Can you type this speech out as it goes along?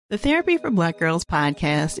The Therapy for Black Girls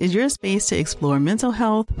podcast is your space to explore mental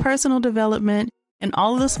health, personal development, and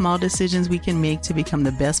all of the small decisions we can make to become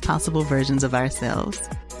the best possible versions of ourselves.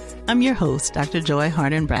 I'm your host, Dr. Joy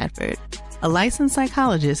Harden Bradford, a licensed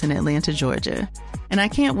psychologist in Atlanta, Georgia, and I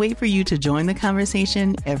can't wait for you to join the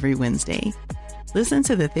conversation every Wednesday. Listen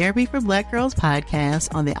to the Therapy for Black Girls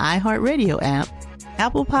podcast on the iHeartRadio app,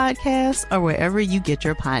 Apple Podcasts, or wherever you get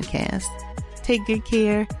your podcasts. Take good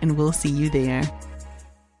care, and we'll see you there.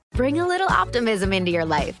 Bring a little optimism into your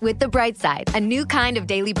life with The Bright Side, a new kind of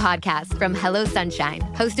daily podcast from Hello Sunshine,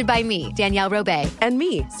 hosted by me, Danielle Robay. And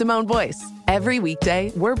me, Simone Boyce. Every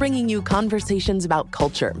weekday, we're bringing you conversations about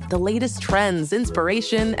culture, the latest trends,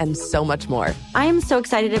 inspiration, and so much more. I am so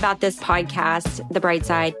excited about this podcast, The Bright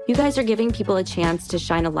Side. You guys are giving people a chance to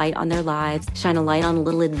shine a light on their lives, shine a light on a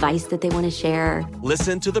little advice that they want to share.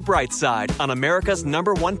 Listen to The Bright Side on America's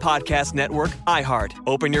 #1 podcast network, iHeart.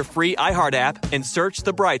 Open your free iHeart app and search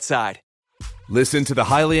The Bright Side. Listen to the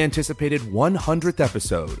highly anticipated 100th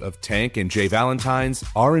episode of Tank and Jay Valentine's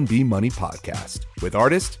R&B Money podcast with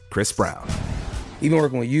artist Chris Brown. Even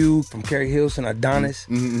working with you, from Carrie Hilson, Adonis.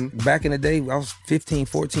 Back in the day, I was 15,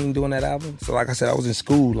 14 doing that album. So like I said, I was in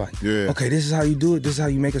school okay, this is how you do it. This is how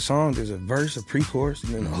you make a song. There's a verse, a pre-chorus,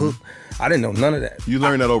 and then a hook. I didn't know none of that. You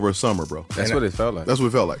learned that over a summer, bro. That's what it felt like. That's what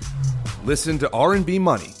it felt like. Listen to R&B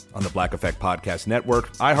Money on the Black Effect Podcast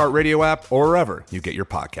Network, iHeartRadio app, or wherever you get your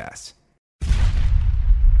podcasts.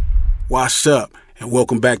 What's up, and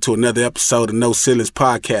welcome back to another episode of No Ceilings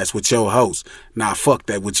Podcast with your host. Nah, fuck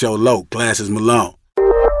that with your low, Glasses Malone.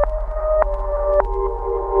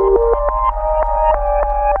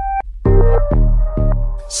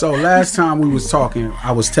 So last time we was talking,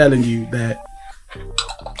 I was telling you that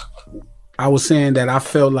I was saying that I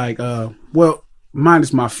felt like,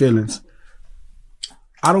 minus my feelings,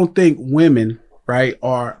 I don't think women, right,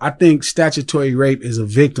 I think statutory rape is a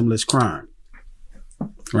victimless crime,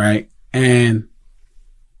 right? And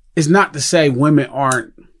it's not to say women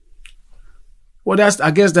aren't,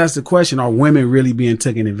 I guess that's the question. Are women really being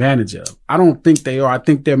taken advantage of? I don't think they are. I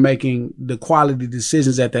think they're making the quality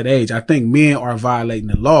decisions at that age. I think men are violating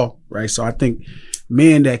the law, right? So I think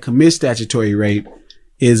men that commit statutory rape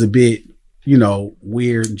is a bit,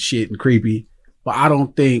 weird and shit and creepy. But I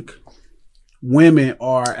don't think women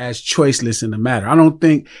are as choiceless in the matter. I don't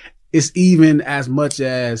think it's even as much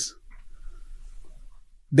as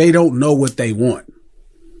they don't know what they want.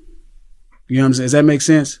 You know what I'm saying? Does that make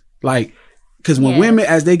sense? Like, because when women,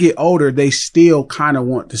 as they get older, they still kind of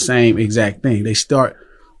want the same exact thing. They start,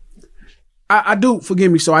 I do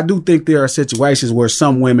think there are situations where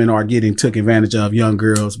some women are getting took advantage of, young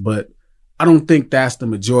girls, but I don't think that's the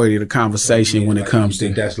majority of the conversation when it comes to. You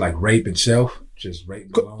think that's like rape itself? Just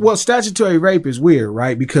rape alone? Well, statutory rape is weird,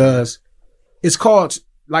 right? Because it's called,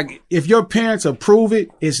 like, if your parents approve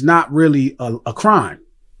it, it's not really a crime.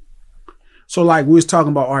 So like we was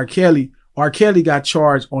talking about R. Kelly. R. Kelly got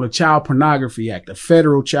charged on a Child Pornography Act, a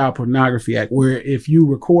federal Child Pornography Act, where if you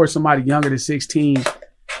record somebody younger than 16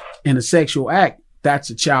 in a sexual act, that's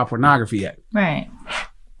a Child Pornography Act. Right.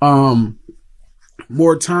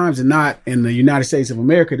 More times than not in the United States of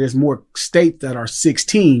America, there's more states that are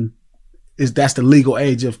 16. That's the legal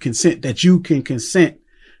age of consent, that you can consent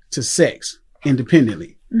to sex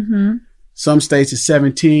independently. Mm-hmm. Some states is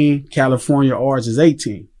 17, California, ours is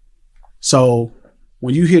 18. So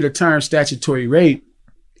when you hear the term statutory rape,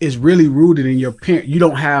 it's really rooted in your parent.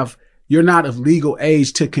 You're not of legal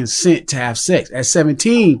age to consent to have sex. At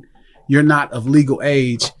 17, you're not of legal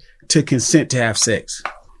age to consent to have sex.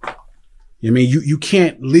 I mean, you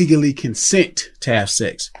can't legally consent to have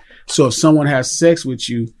sex. So if someone has sex with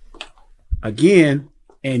you, again,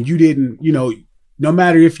 and you didn't, no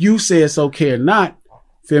matter if you say it's okay or not,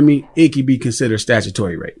 feel me, it could be considered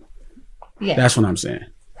statutory rape. Yeah. That's what I'm saying.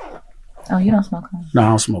 Oh, you don't smoke? No, I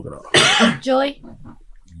don't smoke at all. Joy?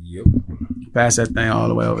 Yep. Pass that thing all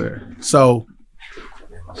the way over there. So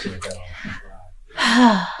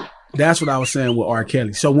that's what I was saying with R.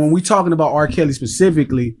 Kelly. So when we talking about R. Kelly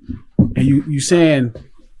specifically, and you saying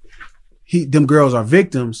them girls are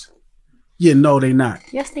victims, no, they not.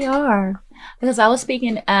 Yes, they are. Because I was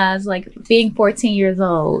speaking as like being 14 years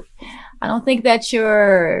old. I don't think that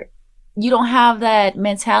you don't have that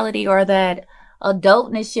mentality or that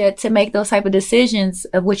adultness yet to make those type of decisions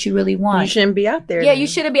of what you really want. You shouldn't be out there. Yeah, you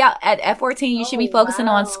shouldn't be out at 14. You should be focusing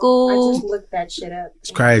on school. I just looked that shit up. It's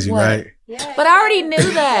crazy, right? Yeah, but I already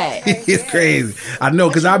knew that. It's crazy. I know,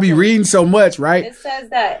 because I be reading so much, right? It says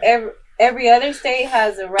that every other state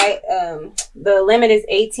has a right. The limit is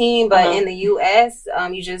 18, but in the U.S.,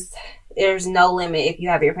 there's no limit if you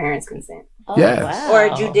have your parents' consent. or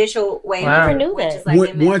a judicial way. Wow. I never knew that.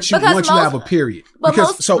 Like once you have a period. But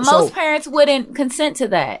most parents wouldn't consent to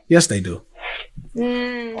that. Yes, they do.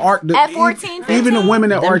 At 14, 15, even the women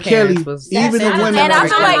that R. Kelly, even the women. And I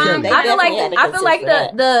feel like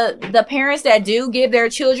the parents that do give their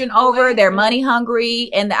children over, they're money hungry,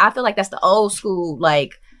 and I feel like that's the old school.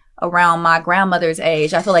 Like around my grandmother's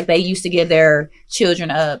age, I feel like they used to give their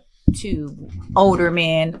children up to older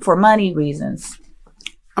men for money reasons.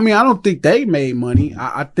 I mean, I don't think they made money.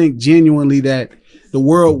 I think genuinely that the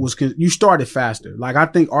world was, you started faster. Like, I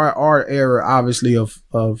think our era, obviously, of,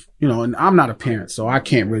 and I'm not a parent, so I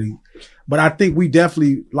can't really, but I think we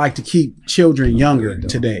definitely like to keep children younger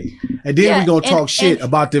today. And then we gonna talk shit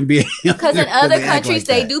about them being younger. Because in other countries,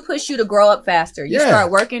 they do push you to grow up faster. You start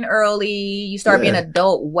working early. You start being an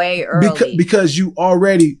adult way early. Because you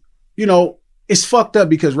already, it's fucked up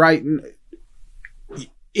because, right,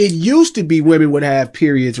 it used to be women would have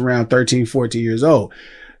periods around 13, 14 years old.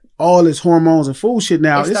 All this hormones and food shit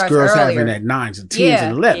now, this girl's having at 9s and 10s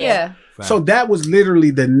and 11s. Yeah. So that was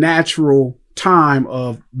literally the natural time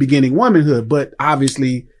of beginning womanhood. But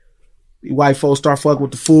obviously, white folks start fucking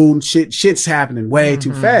with the food and shit's happening way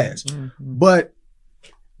too fast. But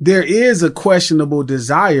there is a questionable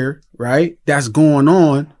desire, right, that's going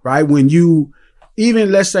on, right? When you,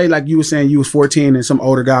 even let's say like you were saying you was 14 and some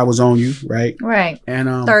older guy was on you, right? Right. And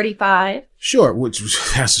 35. Sure,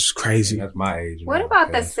 that's just crazy. That's my age. What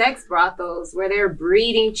about the sex brothels where they're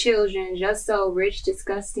breeding children just so rich,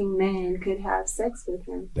 disgusting men could have sex with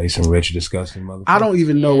them? They some rich, disgusting motherfuckers. I don't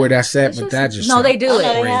even know where that's at, but that just they do it.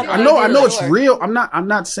 I know it's real. I'm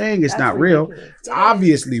not saying it's not real. It's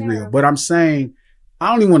obviously real, but I'm saying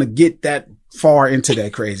I don't even want to get that far into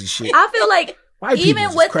that crazy shit. I feel like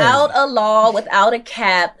even without a law, without a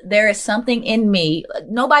cap, there is something in me.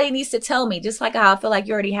 Nobody needs to tell me. Just like how I feel like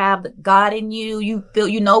you already have God in you. You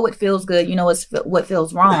feel, what feels good. You know what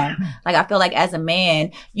feels wrong. Like I feel like as a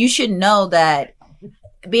man, you should know that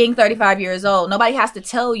being 35 years old, nobody has to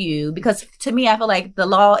tell you, because to me, I feel like the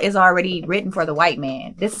law is already written for the white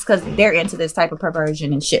man. This is because they're into this type of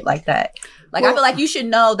perversion and shit like that. Like, I feel like you should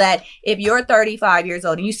know that if you're 35 years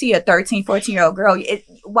old and you see a 13, 14-year-old girl,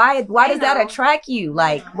 why does that attract you?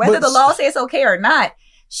 Like, whether the law says it's okay or not,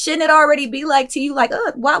 shouldn't it already be like to you, like,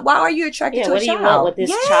 why are you attracted to a child? What do you want with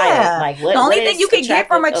this child? Like, the only thing you can get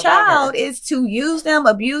from a child is to use them,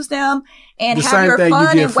 abuse them, and have your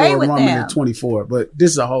fun and way with them. The same thing you get for a woman at 24, but this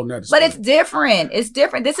is a whole nother story. But it's different. It's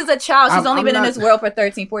different. This is a child. She's only been in this world for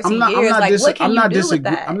 13, 14 years. Like, what can you do with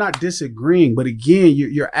that? I'm not disagreeing, but again,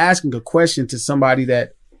 you're asking a question to somebody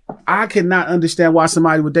that I could not understand why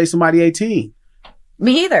somebody would date somebody 18.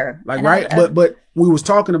 Me either. Like, right? But we was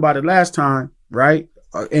talking about it last time, right?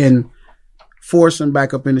 And Forson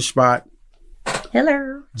back up in the spot.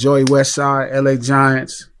 Hello. Joey Westside, LA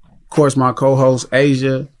Giants. Of course, my co-host,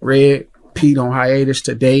 Asia, Red, Pete on hiatus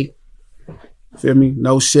today. Feel me?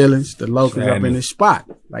 No shillings. The locals up in the spot.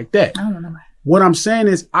 Like that. I don't know. What I'm saying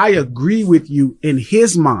is I agree with you in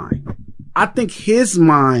his mind. I think his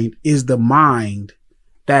mind is the mind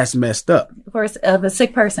that's messed up. Of course, of a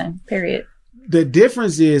sick person, period. The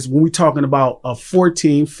difference is when we're talking about a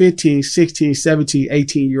 14, 15, 16, 17,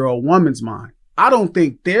 18-year-old woman's mind. I don't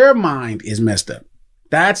think their mind is messed up.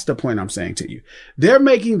 That's the point I'm saying to you. They're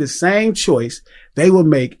making the same choice they will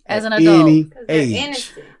make as an adult. Any age.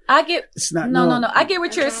 Innocent. I get it's not no. I get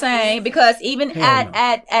what you're saying, because even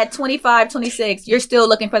at 25, 26, you're still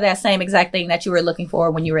looking for that same exact thing that you were looking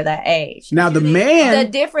for when you were that age. Now the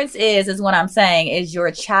difference is what I'm saying is you're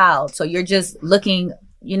a child, so you're just looking,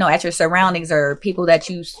 at your surroundings or people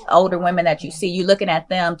older women that you see. You're looking at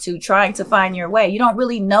them trying to find your way. You don't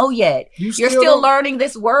really know yet. You're still learning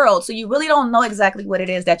this world, so you really don't know exactly what it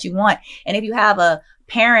is that you want. And if you have a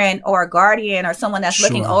parent or a guardian or someone that's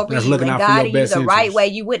looking over you and guiding you the right way,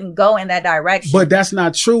 you wouldn't go in that direction. But that's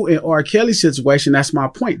not true in R. Kelly's situation. That's my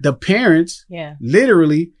point. The parents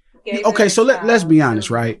literally, okay, so let's be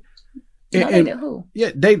honest, right? They did who?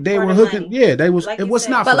 Yeah, they were hooking. Yeah, they was. It was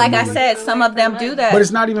not. But like I said, some of them do that. But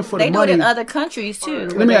it's not even for the money. They do it in other countries too.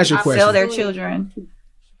 Let me ask you a question. Sell their children.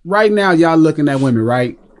 Right now, y'all looking at women,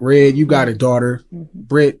 right? Red, you got a daughter.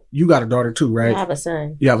 Britt, you got a daughter too, right? I have a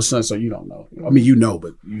son. You have a son, so you don't know. I mean, but you don't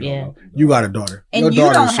know. You got a daughter. And you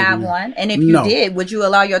don't have one. And if you did, would you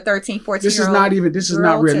allow your 13, 14-year-old This is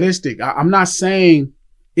not realistic. I'm not saying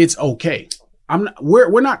it's okay.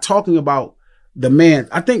 We're not talking about the man.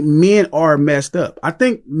 I think men are messed up. I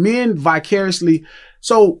think men vicariously.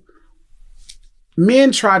 So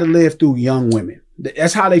men try to live through young women.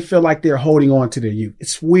 That's how they feel like they're holding on to their youth.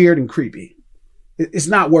 It's weird and creepy. It's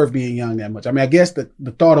not worth being young that much. I mean, I guess the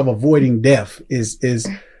thought of avoiding death is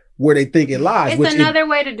where they think it lies. It's another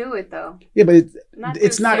way to do it, though. Yeah, but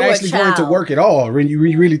it's not actually going to work at all. When you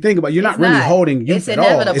really think about it, you're not really holding youth at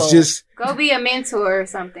all. It's just go be a mentor or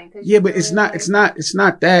something. Yeah, but it's not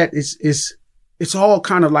that. It's all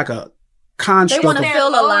kind of like a construct. They want to feel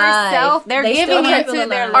alive. They're giving it to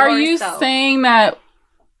their lower Are you self. saying that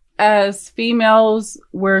as females,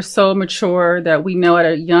 we're so mature that we know at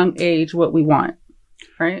a young age what we want?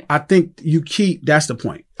 Right. I think that's the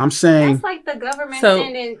point. I'm saying that's like the government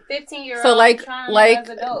sending 15-year-olds. So like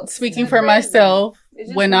adults. Speaking for myself,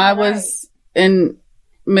 when I was in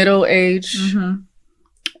middle age,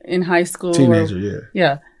 in high school, teenager,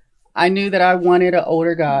 yeah, I knew that I wanted an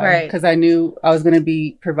older guy because I knew I was going to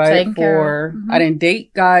be provided for. I didn't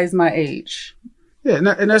date guys my age. Yeah,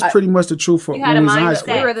 and that's pretty much the truth for when we was in high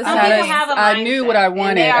school. I knew what I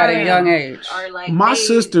wanted at a young age. My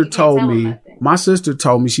sister told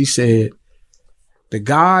me, she said, the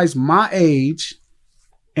guys my age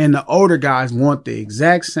and the older guys want the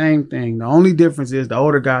exact same thing. The only difference is the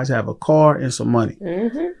older guys have a car and some money.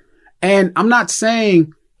 And I'm not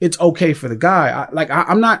saying it's okay for the guy.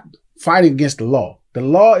 I'm not fighting against the law. The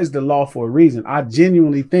law is the law for a reason. I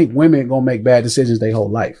genuinely think women are going to make bad decisions their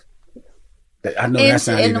whole life. I know that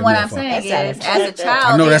sounded even what more I'm fucked saying up. is, as a child,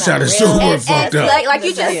 I know that sounded super fucked up. Like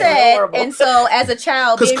you just said, and so as a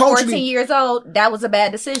child, being 14 years old, that was a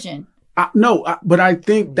bad decision. But I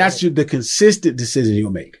think that's the consistent decision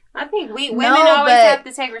you'll make. I think women always have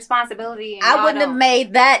to take responsibility. And I wouldn't have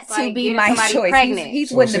made that to be my choice. He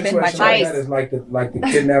wouldn't have been my choice. Like that is like the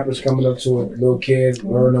kidnappers coming up to a little kid,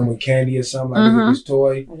 luring them with candy or something, like they get this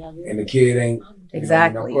toy, and the kid ain't.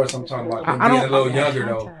 Exactly. Of course, I'm talking about them being a little younger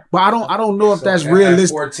though. But I don't know if that's realistic.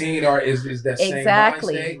 14 or is that same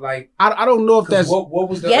mindset? Like I don't know if that's what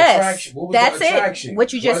was the attraction? What was that's the attraction? it.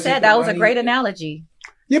 What you just said, that was a great analogy.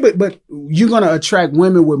 Yeah, but you're gonna attract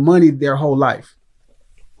women with money their whole life.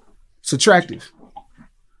 It's attractive.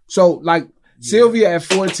 So like Sylvia at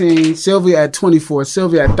 14, Sylvia at 24,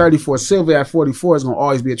 Sylvia at 34, Sylvia at 44 is gonna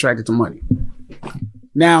always be attracted to money.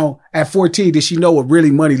 Now at 14, did she know what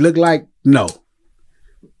really money looked like? No.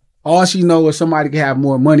 All she knows is somebody can have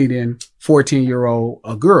more money than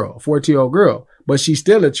 14-year-old girl, but she's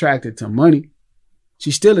still attracted to money.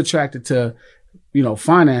 She's still attracted to,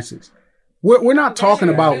 finances. We're not talking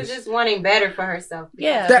about. She's just wanting better for herself.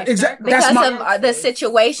 Yeah, because of the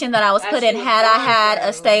situation that I was put in. Had I had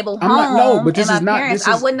a stable home, but this is not. Parents,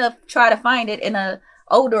 I wouldn't have tried to find it in an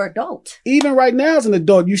older adult. Even right now, as an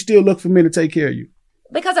adult, you still look for men to take care of you.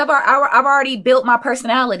 Because I've already built my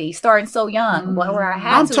personality starting so young, where I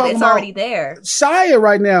had to. It's already there. Saya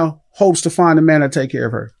right now hopes to find a man to take care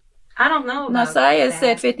of her. I don't know. No, Saya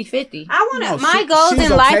said 50-50. My goals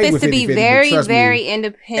in life is to be very, very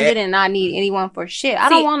independent and not need anyone for shit. I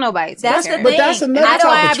don't want nobody to take care of me. But that's another That's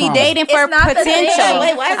why type I of be trauma. dating for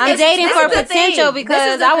potential. I'm dating for potential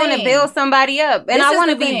because I want to build somebody up, and I want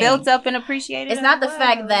to be built up and appreciated. It's not the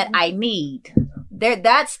fact that I need.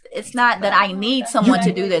 It's not that I need someone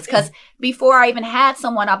to do this, because before I even had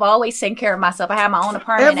someone, I've always taken care of myself. I had my own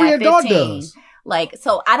apartment Every at 15. adult does.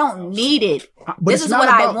 So I don't need it. But this is what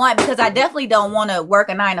I want, because I definitely don't want to work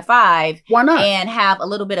a 9 to 5. Why not? And have a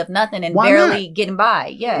little bit of nothing and Why barely not? getting by.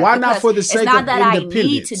 Yeah. Why not for the sake of It's not that I need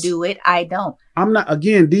independence? to do it. I don't. I'm not.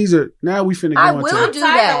 Again, these are now we finna go I into. will do I'm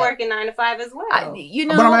tired that. of working 9 to 5 as well.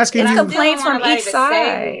 But I'm asking it's you- complaints from each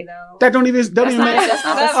side. That don't even. that's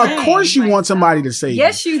not Of course, you want somebody to say.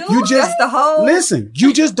 Yes, you do. You just That's the whole. listen.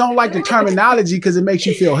 You just don't like the terminology because it makes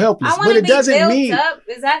you feel helpless. I want But to it be doesn't built mean. up.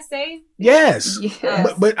 Is that safe? Yes.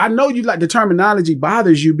 But I know you like the terminology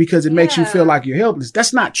bothers you because it makes you feel like you're helpless.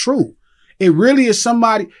 That's not true. It really is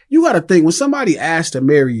somebody. You got to think when somebody asks to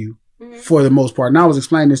marry you. For the most part. And I was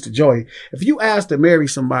explaining this to Joey. If you ask to marry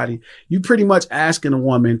somebody, you pretty much asking a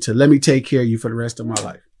woman to let me take care of you for the rest of my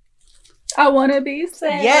life. I want to be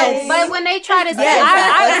saved. Yes. But when they try to say,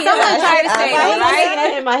 Yes. someone tried to say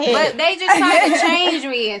that in my right? head. But they just try to change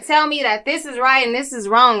me and tell me that this is right and this is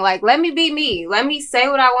wrong. Like, let me be me. Let me say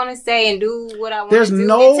what I want to say and do what I want There's to do.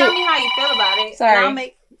 no- And tell me how you feel about it. Sorry.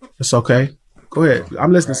 And It's okay. Go ahead.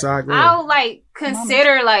 I'm listening, Si. Go ahead. I'll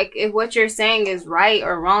consider if what you're saying is right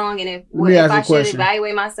or wrong, and if me ask you I a should question.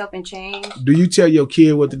 evaluate myself and change. Do you tell your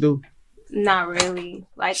kid what to do? Not really.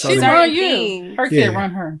 She's certain run you. things. Her kid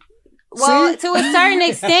run her. Well, to a certain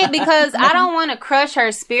extent, because I don't want to crush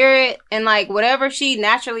her spirit and whatever she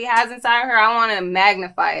naturally has inside her, I want to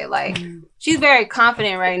magnify it. She's very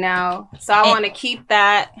confident right now, so I want to keep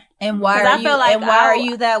that. And why are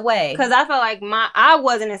you that way? Because I feel like I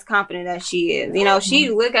wasn't as confident as she is. She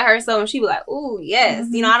look at herself and she be like, "Ooh, yes."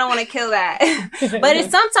 I don't want to kill that.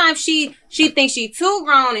 But sometimes she thinks she too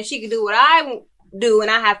grown and she can do what I do,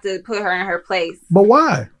 and I have to put her in her place. But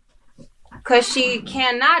why? Because she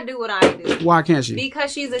cannot do what I do. Why can't she?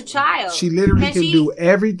 Because she's a child. She literally can do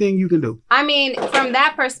everything you can do. I mean, from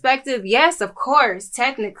that perspective, yes, of course,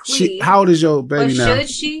 technically. How old is your baby now? Should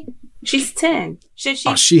she? She's 10. Should she?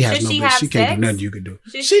 Oh, she has should no she business. have She can't sex? do nothing you can do.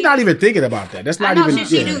 She's not even thinking about that. That's not even. Should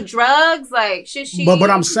she do drugs? Like, should she? But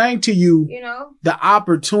I'm saying to you, you know, the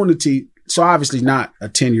opportunity. So obviously not a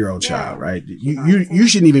 10-year-old child, right? You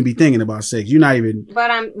shouldn't even be thinking about sex. You're not even.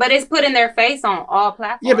 But it's put in their face on all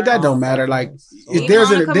platforms. Yeah, but that don't matter. Like, if Even there's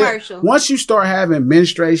on a commercial. once you start having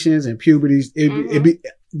menstruations and puberties, it be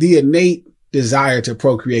the innate desire to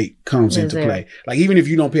procreate comes into play. Like, even if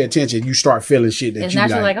you don't pay attention, you start feeling shit that it's you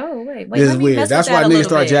naturally like. Oh, wait, This is weird. That's why niggas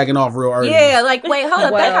start jacking off real early. Yeah, like, wait, hold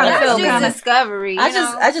up. That kind of That's feel just kind of discovery.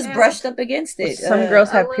 I just brushed up against it. Some girls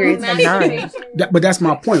have periods at 9. But that's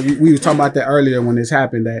my point. We was talking about that earlier when this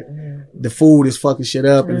happened, that the food is fucking shit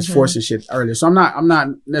up and it's forcing shit earlier. So I'm not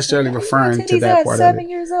necessarily referring to that part of it. 7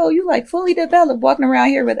 years old, you like fully developed, walking around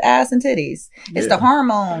here with ass and titties. It's the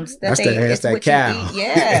hormones That's that cow.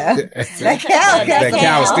 Yeah, that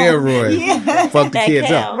cow steroid. Yeah. Fuck the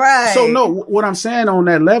kids up. Right. So no, what I'm saying on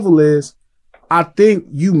that level is, I think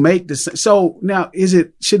you make the so now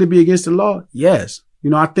should it be against the law? Yes.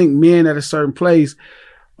 You know, I think men at a certain place,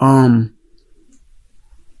 like,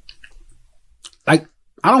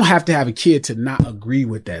 I don't have to have a kid to not agree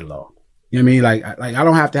with that law. You know what I mean? Like I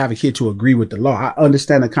don't have to have a kid to agree with the law. I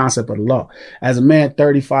understand the concept of the law. As a man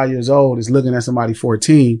 35 years old is looking at somebody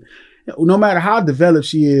 14, no matter how developed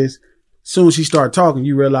she is, soon as she start talking,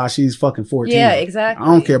 you realize she's fucking 14. Yeah, exactly.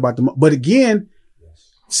 I don't care about but again,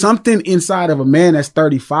 something inside of a man that's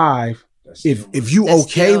 35, if you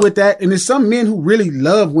okay with that, and there's some men who really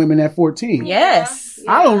love women at 14. Yes.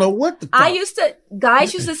 I don't know what the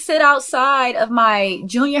guys used to sit outside of my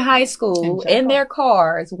junior high school in their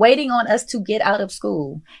cars waiting on us to get out of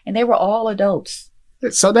school. And they were all adults.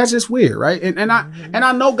 So that's just weird, right? And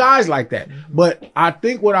I know guys like that. But I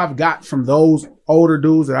think what I've got from those older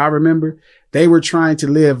dudes that I remember, they were trying to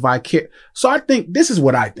live vicariously. So I think this is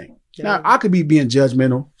what I think. Now, I could be being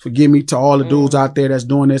judgmental. Forgive me to all the dudes out there that's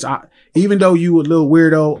doing this. Even though you a little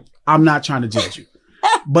weirdo, I'm not trying to judge you.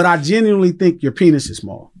 But I genuinely think your penis is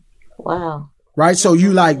small. Wow. Right? So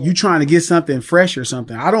you trying to get something fresh or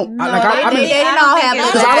something. I don't think why.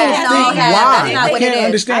 I can't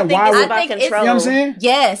understand why. It's about control. You know what I'm saying?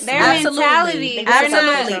 Yes. Their mentality.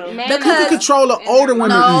 Absolutely. You can control the older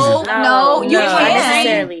women easy. No, you can't.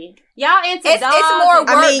 Necessarily. Y'all into it's more work.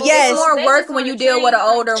 I mean, yes. It's more work when you deal with an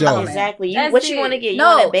older woman. Exactly. What you want to get? You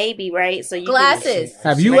want a baby, right? So you glasses.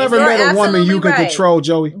 Have you ever met a woman you can control,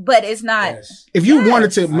 Joey? But it's not. If you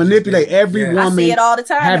wanted to manipulate every woman, I see it all the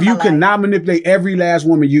time. Have you cannot manipulate every last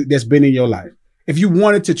woman that's been in your life? If you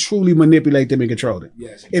wanted to truly manipulate them and control them,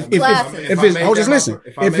 yes. If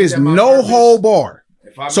it's no whole bar,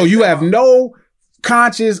 so you have no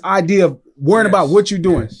conscious idea of worrying about what you're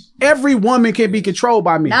doing. Every woman can be controlled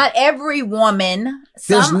by me. Not every woman. A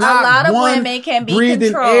There's not lot of one women can be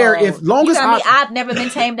breathing controlled. air. If long as I've never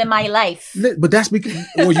been tamed in my life. But that's because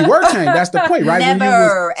you were tamed. That's the point, right?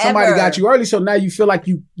 Never, somebody ever. got you early, so now you feel like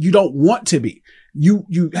you don't want to be.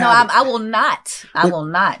 I will not. I will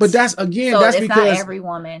not. But that's again. So that's it's because not every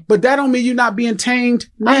woman. But that don't mean you're not being tamed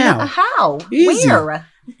now. How? Easy. Where?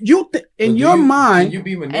 In your mind,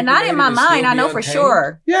 and not in my mind. I know for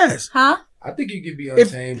sure. Yes. Huh? I think you can be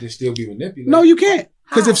untamed and still be manipulated. No, you can't.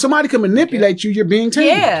 Because if somebody can manipulate you, you're being tamed.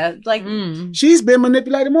 Yeah, like she's been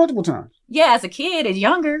manipulated multiple times. Yeah, as a kid, as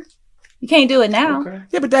younger. You can't do it now. Okay.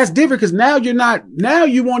 Yeah, but that's different because now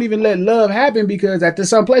you won't even let love happen because at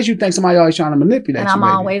some place you think somebody always trying to manipulate and you. And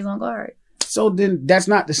I'm always on guard. So then that's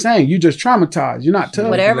not the same. You just traumatized. You're not tough.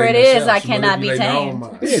 Whatever it is, I cannot be tamed.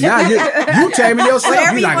 Yeah, now you taming yourself.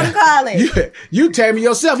 Whatever you want to call it. You taming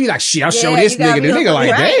yourself. You like, shit, I'll show this nigga. The nigga like,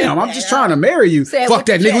 damn, I'm just trying to marry you. Fuck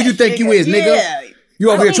that nigga. Who you think you is, nigga? You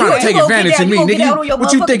over here trying to take advantage of me, nigga.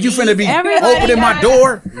 What you think you finna be opening my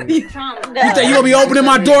door? You think you gonna be opening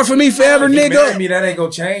my door for me forever, nigga? That ain't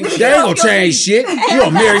gonna change. That ain't gonna change shit. You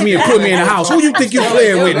gonna marry me and put me in the house. Who you think you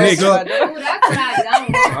playing with, nigga?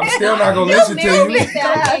 I'm still not gonna listen to you.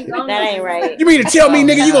 That ain't right. You mean to tell me,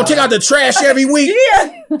 nigga, you gonna take out the trash every week?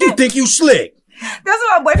 Yeah. You think you slick? That's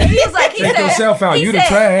what my boyfriend. He was like, take yourself out. You the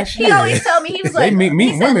trash. He always told me, he was like, women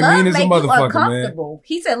mean as a motherfucker, man.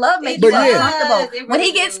 He said love makes you uncomfortable. When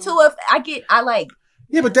he gets to it, I like.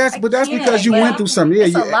 Yeah, but that's because you went through something. Yeah,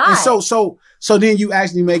 it's a lot. And so then you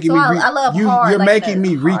actually making me. I love hard. You're making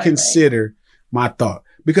me reconsider my thought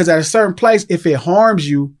because at a certain place, if it harms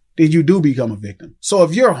you, then you do become a victim. So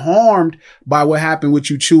if you're harmed by what happened with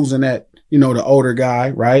you choosing that, the older guy,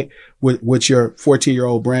 right, with your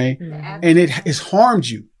 14-year-old brain, and it has harmed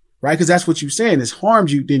you, right? Because that's what you're saying. It's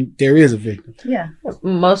harmed you, then there is a victim. Yeah.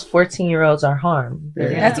 Most 14-year-olds are harmed. Yeah.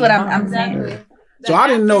 That's what I'm saying. Yeah. So I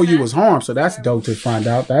didn't know you was harmed. So that's dope to find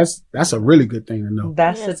out. That's a really good thing to know.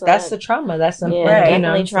 That's the trauma. That's important. Yeah, you know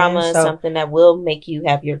definitely trauma is something that will make you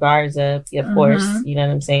have your guards up. Of course, you know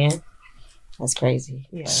what I'm saying. That's crazy.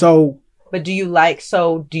 Yeah. So, but do you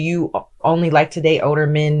only like to date older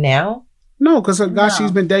men now? No, because the guy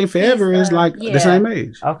she's been dating forever is like the same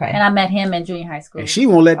age. Okay. And I met him in junior high school. And she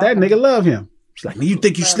won't let that nigga love him. She's like, you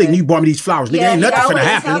think you slick and you bought me these flowers. Nigga, ain't nothing finna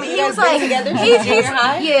happen. He was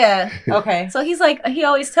like, yeah. Okay. So he's like, he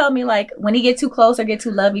always tell me like, when he get too close or get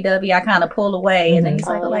too lovey-dovey, I kind of pull away. And then he's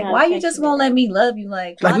like, why you just won't let me love you?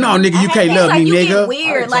 Like no, nigga, you can't love me, you nigga. Get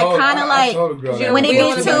weird, kind of like when it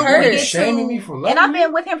gets too, and I've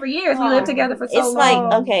been with him for years. We lived together for so long. It's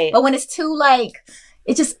like, okay. But when it's too like,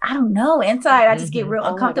 it just, I don't know. Inside, I just get real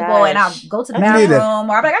uncomfortable, and I'll go to the bathroom,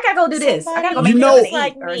 or I'm like, I gotta go do this. I gotta go make something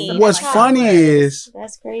like eat. What's funny is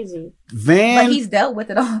that's crazy. But he's dealt with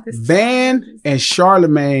it all this Van and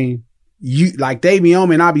Charlamagne, you like they be on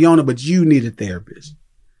me and I be on it, but you need a therapist.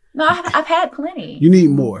 No, I've had plenty. You need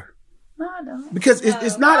more. No, I don't. Because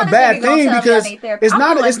it's not a bad thing because it's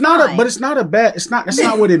not a bad. It's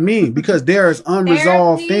not what it means because there's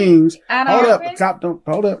unresolved things.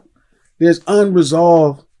 Hold up. There's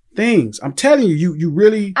unresolved things. I'm telling you, you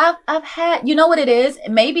really. I've had, you know what it is?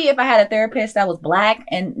 Maybe if I had a therapist that was black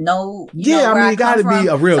and you gotta be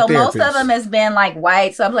a real therapist. So most of them has been like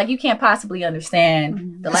white. So I'm like, you can't possibly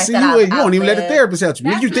understand the life that you don't even let the therapist help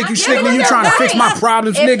you. You think you slick me? You trying to fix my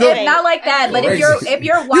problems, nigga? Not like that. But if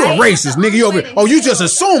you're white, you a racist, nigga. You over? Oh, you just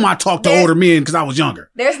assume I talk to older men because I was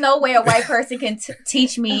younger. There's no way a white person can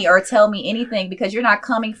teach me or tell me anything because you're not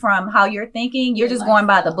coming from how you're thinking. You're just going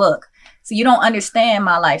by the book. So you don't understand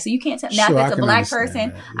my life. So you can't tell. Now, if it's a black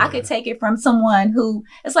person, I could take it from someone who,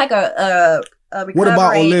 it's like a recovery What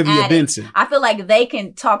about Olivia addict. Benson? I feel like they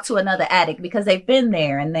can talk to another addict because they've been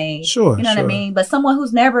there and you know what I mean? But someone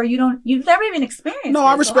who's never, you've never even experienced No,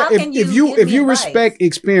 I respect, if you respect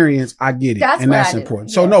experience, I get it. And that's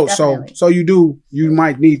important. So so you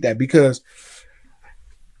might need that because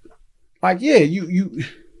like,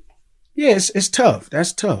 it's tough.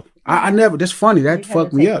 That's tough. I never, that's funny. That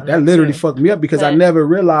fucked me up. That literally fucked me up because I never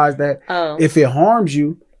realized that if it harms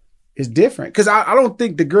you, it's different. Because I don't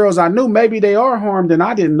think the girls I knew, maybe they are harmed and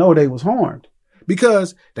I didn't know they was harmed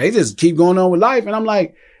because they just keep going on with life. And I'm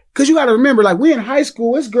like, because you got to remember, like we in high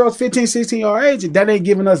school, it's girls 15, 16 year age that ain't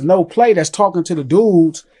giving us no play that's talking to the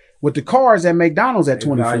dudes with the cars at McDonald's at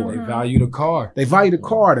 24. They value the car. They value the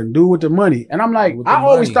car and do with the money. And I'm like, I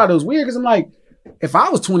always thought it was weird because I'm like, if I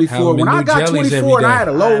was 24, when I got 24 and I had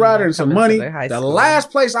a low rider and some money, the last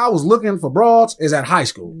place I was looking for broads is at high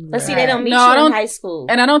school. But see, they don't meet you in high school.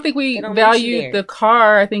 And I don't think we value the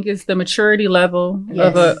car. I think it's the maturity level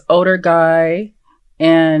of an older guy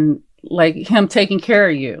and like him taking care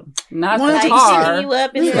of you. Not the car. Picking you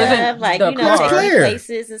up and stuff, like, you know, taking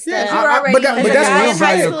places and stuff. But that's what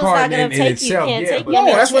I'm car in itself. No,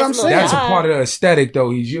 that's what I'm saying. That's a part of the aesthetic, though,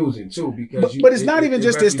 he's using, too. Because but it's not even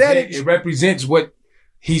just the aesthetic. It represents what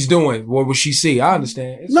he's doing. What will she see? I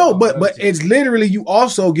understand. No, but it's literally you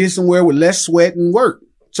also get somewhere with less sweat and work.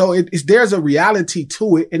 So there's a reality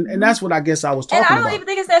to it. And that's what I guess I was talking about. And I don't even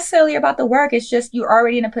think it's necessarily about the work. It's just you're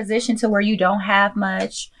already in a position to where you don't have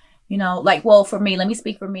much. You know, like, well, for me, let me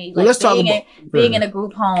speak for me. Like, being in a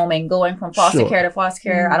group home and going from foster care to foster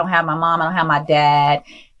care. I don't have my mom, I don't have my dad,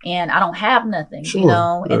 and I don't have nothing, you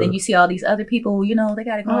know. And then you see all these other people, you know, they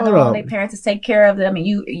got it going on. Their parents is take care of them, and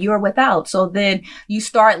you're without. So then you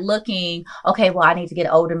start looking, okay, well, I need to get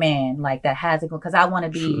an older man like that has it because I want to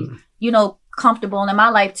be, you know, comfortable in my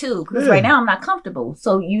life too. Because right now I'm not comfortable.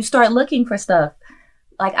 So you start looking for stuff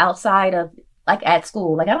like outside of. Like at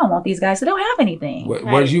school, like I don't want these guys to don't have anything.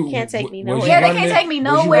 You can't take me nowhere. Yeah, they can't take me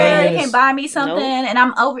nowhere. They can't buy me something, and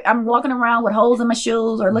I'm walking around with holes in my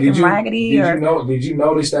shoes or looking raggedy. Did you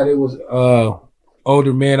notice that it was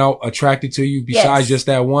older men attracted to you besides just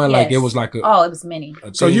that one? Like it was like it was many.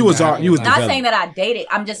 So you was not saying that I dated.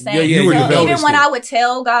 I'm just saying you were even when I would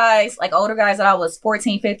tell guys like older guys that I was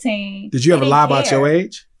 14, 15. Did you ever lie about your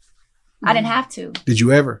age? I didn't have to. Did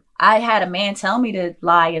you ever? I had a man tell me to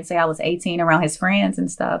lie and say I was 18 around his friends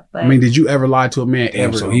and stuff. But I mean, did you ever lie to a man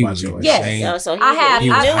ever? So he was yes, I have.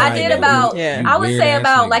 I did about. I would say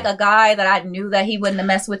about like a guy that I knew that he wouldn't have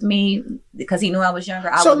messed with me because he knew I was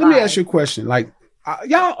younger. So let me ask you a question. Like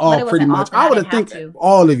y'all all pretty much. I would have think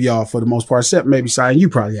all of y'all for the most part, except maybe Cy, you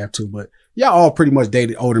probably have to, but y'all all pretty much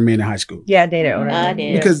dated older men in high school. Yeah, I dated older men.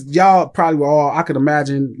 Because y'all probably were all. I could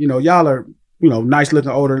imagine. You know, y'all are. You know, nice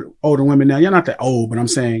looking older women now. You're not that old, but I'm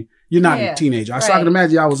saying you're not a teenager. So I can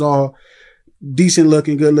imagine y'all was all decent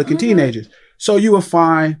looking, good looking teenagers. So you would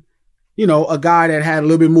find, you know, a guy that had a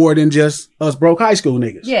little bit more than just us broke high school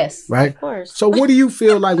niggas. Yes. Right? Of course. So what do you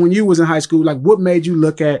feel like when you was in high school? Like what made you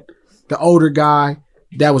look at the older guy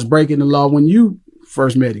that was breaking the law when you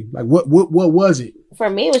first met him? Like what was it? For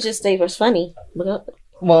me, it was just they was funny.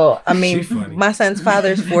 Well, I mean, my son's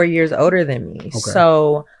father's 4 years older than me. Okay.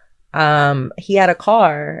 So he had a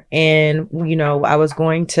car and, you know, I was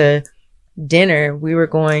going to dinner.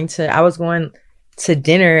 I was going to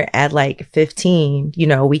dinner at like 15. You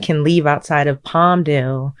know, we can leave outside of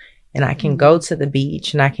Palmdale and I can go to the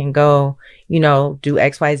beach and I can go, you know, do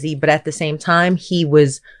XYZ. But at the same time, he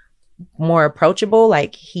was more approachable.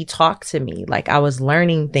 Like he talked to me, like I was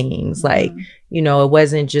learning things. Like, you know, it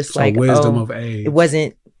wasn't just like wisdom of age. It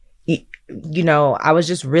wasn't, you know, I was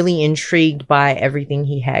just really intrigued by everything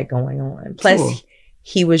he had going on. Plus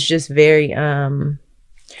he was just very, I'm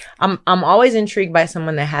always intrigued by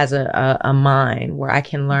someone that has a mind where I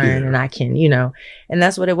can learn and I can, you know, and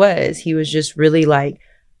that's what it was. He was just really like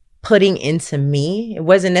putting into me. It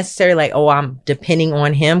wasn't necessarily like, oh, I'm depending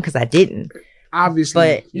on him because I didn't. Obviously.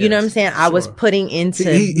 But you know what I'm saying? I was putting into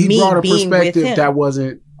he me brought a being with perspective him. that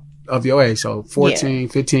wasn't of your age. So 14,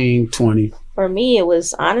 15, 20. For me, it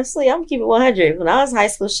was honestly, I'm keeping 100. When I was high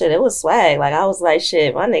school, shit, it was swag. Like I was like,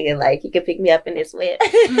 shit, my nigga, like he could pick me up in this whip,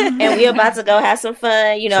 and we about to go have some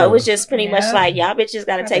fun. You know, it was just pretty much like y'all bitches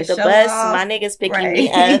got to take the bus. My niggas picking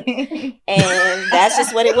me up, and that's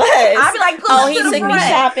just what it was. I'd be like, oh, he took me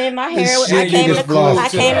shopping. My hair. I came to school. I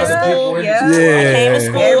came to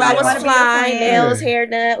school. I was flying. Nails, hair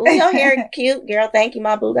done. Ooh, your hair cute, girl. Thank you,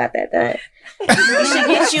 my boo. Got that done. We should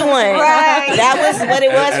get you one. Right. That was what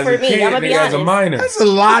it was for me. I'm gonna be honest. As a minor. That's a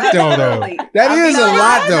lot though. That is a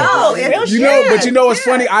lot though. You know, but you know what's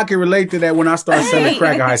funny? I can relate to that when I started selling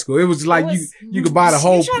crack in high school. It was like you could buy the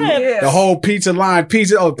whole pizza line.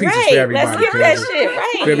 Pizza's for everybody. Let's give that shit,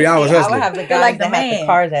 right? Baby, I was I hustling. would have the guys that had the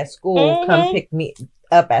cars at school come pick me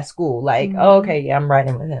up at school. Like, oh, okay, yeah, I'm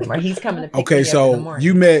riding with him. Or he's coming to pick me up in the so morning.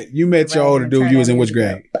 you met your older dude. You was in which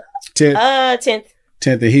grade? 10th? 10th.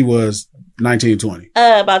 10th, and he was 19, 20.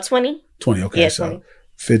 About 20. 20, okay. Yeah, so 20.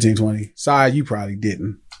 15, 20. Sorry, you probably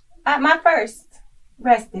didn't. My first.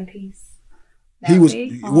 Rest in peace. He was,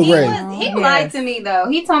 what grade? He lied to me though.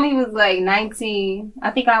 He told me he was like 19.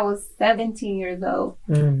 I think I was 17 years old.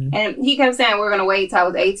 And he kept saying we're going to wait till I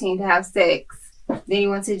was 18 to have sex. Then he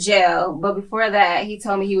went to jail. But before that, he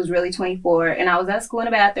told me he was really 24. And I was at school in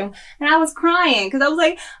the bathroom and I was crying because I was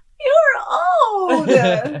like, you're old.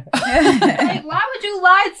 Like, why would you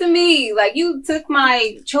lie to me? Like, you took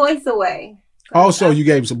my choice away. Also, you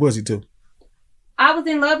gave him some pussy too. I was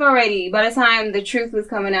in love already by the time the truth was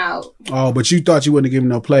coming out. Oh, but you thought you wouldn't have given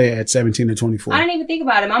no play at 17 or 24. I didn't even think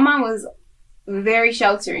about it. My mom was very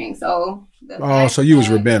sheltering, so. So you was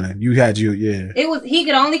rebelling. You had It was, he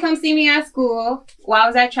could only come see me at school while I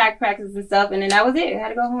was at track practice and stuff, and then that was it. I had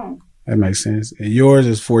to go home. That makes sense. And yours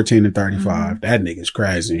is 14 and 35. That nigga's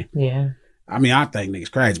crazy. Yeah. I mean, I think nigga's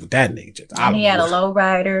crazy, but that nigga just... And he had a low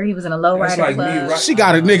rider. He was in a low rider like club. She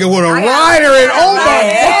got a nigga with a rider and oh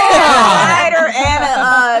my God! Rider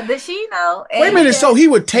and did she know? Wait a minute, so he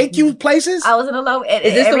would take you places? I was in a low...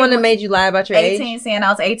 Is this the one that made you lie about your 18, age? saying I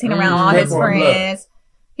was 18 around all his friends.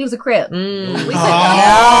 He was a Crip. So when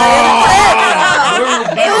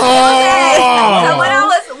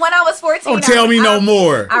I was 14, don't tell me no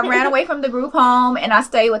more. I ran away from the group home and I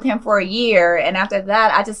stayed with him for a year. And after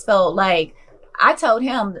that, I just felt like I told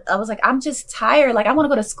him, I was like, I'm just tired. Like, I want to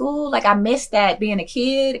go to school. Like, I missed that being a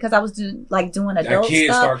kid because I was doing adult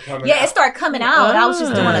stuff. It started coming out. I was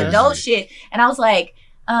just doing adult shit. And I was like,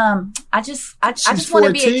 I just want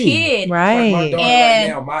to be a kid. Right. My daughter right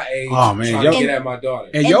now, my age. Oh, man. Trying to get at my daughter.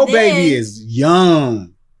 And your baby is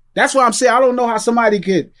young. That's why I'm saying I don't know how somebody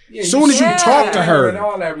could. As soon as you talk to her,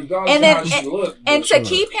 and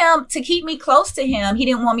to keep me close to him, he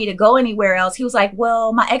didn't want me to go anywhere else. He was like,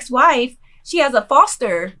 "Well, my ex-wife, she has a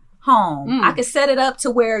foster home. I could set it up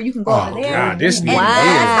to where you can go over there." God, this nigga.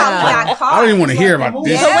 I don't even want to hear about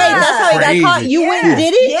this. So wait, that's how he got caught. You went and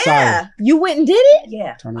did it? Yeah. You went and did it?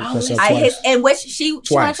 Yeah. She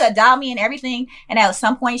Twice. wanted to adopt me and everything. And at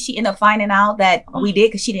some point, she ended up finding out that we did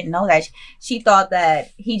because she didn't know that. She thought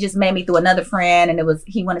that he just made me through another friend, and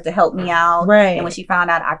he wanted to help me out. Right. And when she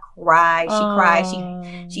found out, I cried. She cried.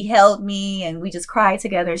 She held me, and we just cried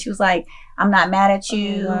together. She was like, "I'm not mad at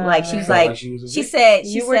you." Like she was like, she said,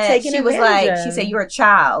 "You're a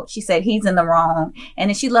child." She said, "He's in the wrong." And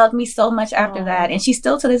then she loved me so much after that, and she's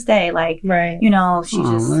still to this day, like, you know, she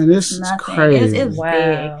just man, this is crazy. It was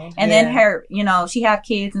big. And then her, you know, she had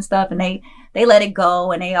kids and stuff, and they let it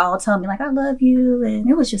go, and they all told me like, "I love you," and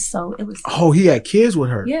it was just so. It was. Oh, he had kids with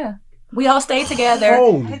her. Yeah. We all stayed together.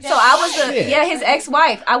 Holy so I was shit. his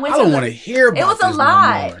ex-wife. I don't want to hear about it. It was a this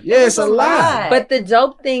lie. No more. Yeah, it's a lie. But the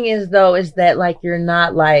dope thing is that like you're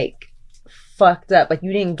not like fucked up. Like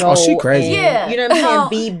you didn't go. Oh, she crazy. Yeah. You know what I'm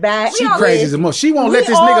saying? Be back. She crazy as a mo. She won't let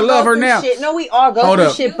this nigga love her now. Shit. No, we all go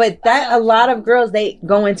through shit. But that a lot of girls, they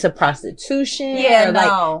go into prostitution. Yeah, or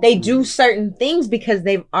like they do certain things because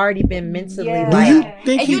they've already been mentally. Yeah. Like, do you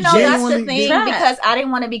think and you know that's the thing because I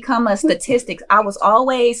didn't want to become a statistic. I was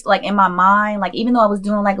always like in my mind, like even though I was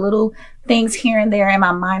doing like little things here and there in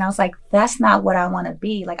my mind, I was like, that's not what I want to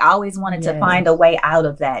be. Like I always wanted to find a way out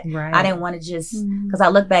of that. Right. I didn't want to just because I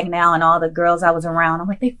look back now and all the girls I was around, I'm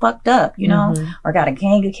like, they fucked up, you know, or got a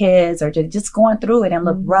gang of kids or just going through it and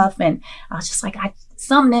look rough. And I was just like,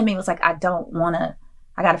 something in me was like, I don't want to.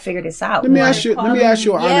 I got to figure this out. Let me ask you an honest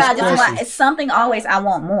question. It's something always I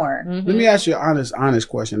want more. Let me ask you an honest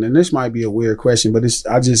question, and this might be a weird question, but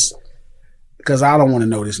because I don't want to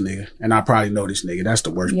know this nigga, and I probably know this nigga. That's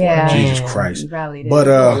the worst part. Jesus Christ. But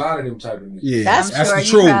a lot of them type of niggas. Yeah, that's the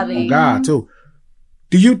truth. Oh, God, too.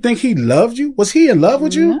 Do you think he loved you? Was he in love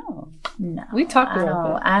with you? No. We talked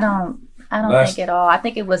about that. I don't think at all. I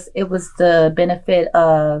think it was the benefit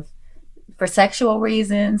of for sexual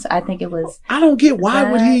reasons. I think it was. I don't get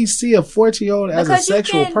why would he see a 14-year-old as a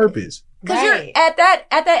sexual purpose? Because you're at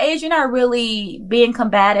that age, you're not really being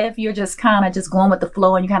combative. You're just kind of just going with the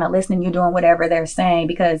flow, and you're kind of listening. You're doing whatever they're saying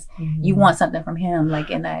because you want something from him,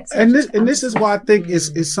 like in that. And this is why I think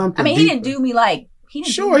it's something. I mean, he didn't do me like he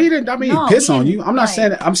didn't. Sure, he didn't. I mean, he piss on you. I'm not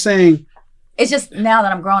saying that. I'm saying. It's just now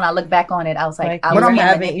that I'm grown, I look back on it. I was like,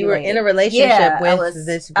 you were in a relationship with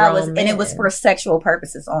this grown man. And it was for sexual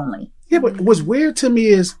purposes only. Yeah, but what's weird to me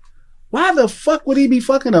is why the fuck would he be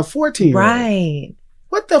fucking a 14-year-old? Right.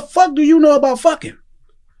 What the fuck do you know about fucking?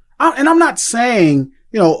 And I'm not saying,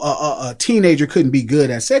 a teenager couldn't be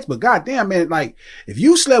good at sex, but goddamn, man, like, if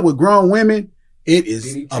you slept with grown women, it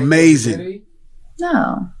is amazing.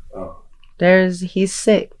 No. He's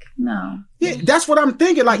sick. No. Yeah, that's what I'm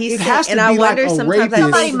thinking. Like, it has to be like a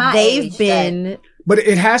rapist. They've been. But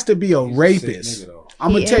it has to be a rapist.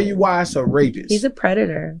 I'm going to tell you why it's a rapist. He's a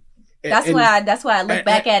predator. That's why I look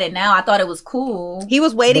back at it now. I thought it was cool. He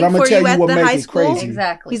was waiting for you at the high school.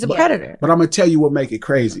 Exactly. He's a predator. But I'm gonna tell you what make it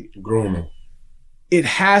crazy. Grooming. It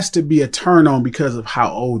has to be a turn on because of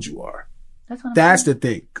how old you are. That's the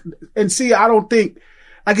thing. And see, I don't think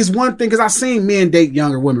like it's one thing because I've seen men date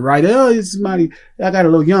younger women, right? Oh, it's somebody I got a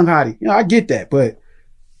little young hottie. I get that, but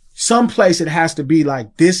someplace it has to be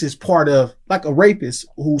like this is part of like a rapist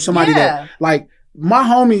who somebody that like. My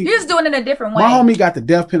homie, you're just doing it a different way. My homie got the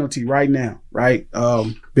death penalty right now, right?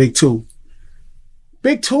 Big Two.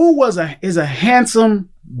 Big Two is a handsome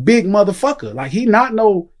big motherfucker. Like he got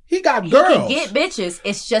girls. He can get bitches.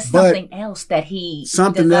 It's just something else that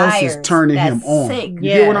something else is turning him on. Sick. You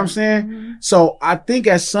get what I'm saying? Mm-hmm. So I think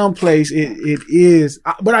at some place it is,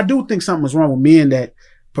 but I do think something is wrong with men that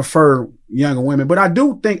prefer younger women. But I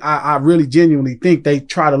do think I really genuinely think they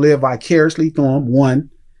try to live vicariously through them. One.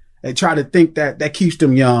 They try to think that keeps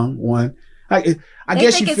them young. One, I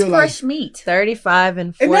guess you feel like fresh meat. 35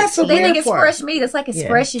 and 40. And that's the they think it's part. fresh meat. It's like it's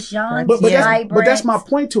fresh, it's young, but that's my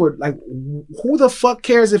point to it. Like, who the fuck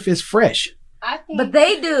cares if it's fresh? But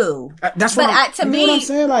they do. That's what. To me, what I'm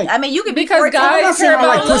saying. Like, I mean, you can be because guys. I'm not saying I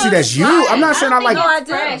like pussy. That's you. I'm not saying I like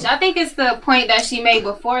fresh. I think it's the point that she made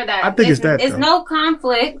before that. I think it's that. It's no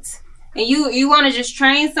conflict, and you want to just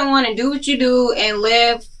train someone and do what you do and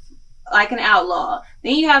live like an outlaw.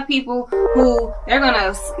 Then you have people who they're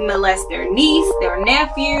gonna molest their niece, their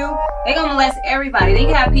nephew. They're gonna molest everybody. Then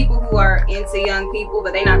you have people who are into young people,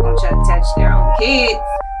 but they're not gonna touch their own kids.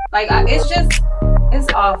 Like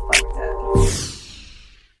it's all fucked up.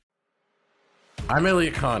 I'm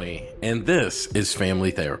Elliot Connie, and this is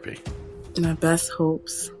Family Therapy. My best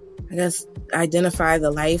hopes, I guess, identify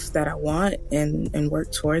the life that I want and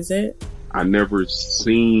work towards it. I never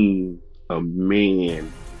seen a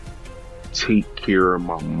man take care of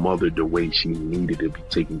my mother the way she needed to be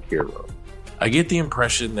taken care of. I get the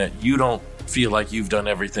impression that you don't feel like you've done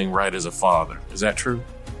everything right as a father. Is that true?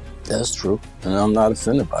 That's true, and I'm not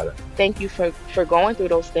offended by that. Thank you for going through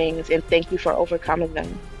those things, and thank you for overcoming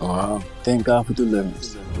them. Wow. Thank God for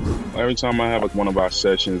deliverance. Every time I have one of our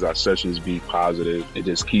sessions be positive. It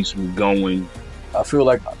just keeps me going. I feel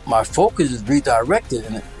like my focus is redirected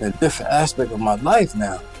in a different aspect of my life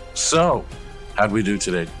now. So, how'd we do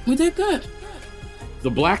today? We did good.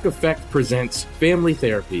 The Black Effect presents Family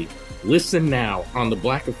Therapy. Listen now on the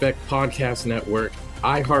Black Effect Podcast Network,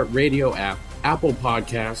 iHeartRadio app, Apple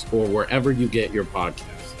Podcasts, or wherever you get your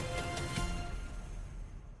podcasts.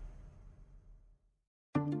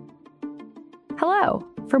 Hello.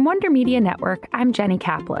 From Wonder Media Network, I'm Jenny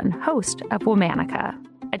Kaplan, host of Womanica,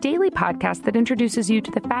 a daily podcast that introduces you to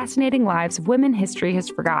the fascinating lives of women history has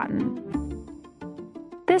forgotten.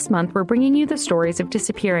 This month, we're bringing you the stories of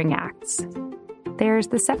disappearing acts. There's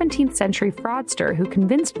the 17th century fraudster who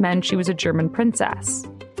convinced men she was a German princess.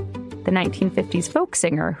 The 1950s folk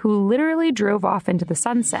singer who literally drove off into the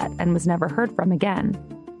sunset and was never heard from again.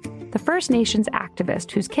 The First Nations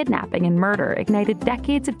activist whose kidnapping and murder ignited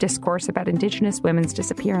decades of discourse about Indigenous women's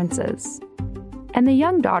disappearances. And the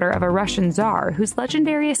young daughter of a Russian czar whose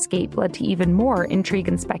legendary escape led to even more intrigue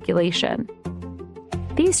and speculation.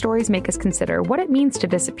 These stories make us consider what it means to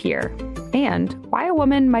disappear, and why a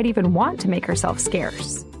woman might even want to make herself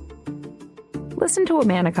scarce. Listen to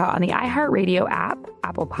Womanica on the iHeartRadio app,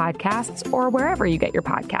 Apple Podcasts, or wherever you get your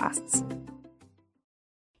podcasts.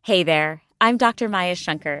 Hey there, I'm Dr. Maya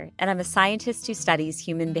Shankar, and I'm a scientist who studies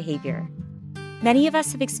human behavior. Many of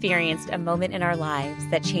us have experienced a moment in our lives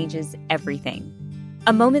that changes everything.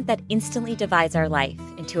 A moment that instantly divides our life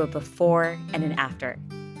into a before and an after.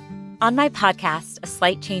 On my podcast, A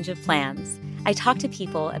Slight Change of Plans, I talk to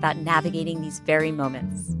people about navigating these very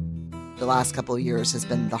moments. The last couple of years has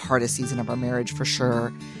been the hardest season of our marriage for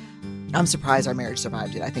sure. I'm surprised our marriage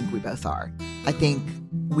survived it. I think we both are. I think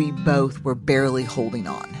we both were barely holding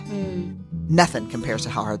on. Nothing compares to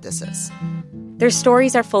how hard this is. Their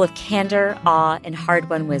stories are full of candor, awe, and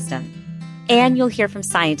hard-won wisdom. And you'll hear from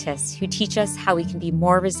scientists who teach us how we can be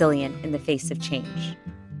more resilient in the face of change.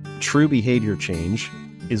 True behavior change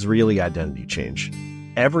is really identity change.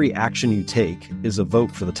 Every action you take is a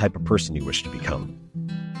vote for the type of person you wish to become.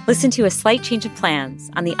 Listen to A Slight Change of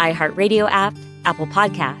Plans on the iHeartRadio app, Apple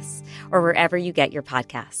Podcasts, or wherever you get your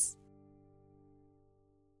podcasts.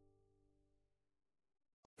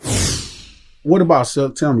 What about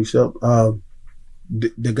Silk? Tell me, Silk.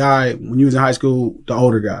 The guy, when you was in high school, the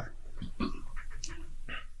older guy.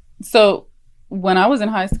 So when I was in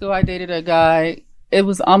high school, I dated a guy. It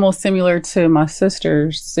was almost similar to my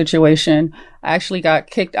sister's situation. I actually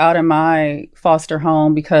got kicked out of my foster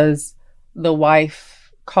home because the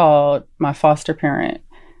wife called my foster parent.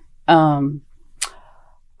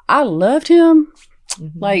 I loved him.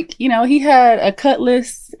 Like, you know, he had a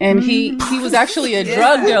cutlass and he was actually a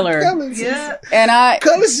drug dealer. And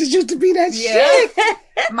Cutlasses used to be that shit.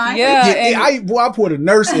 I put a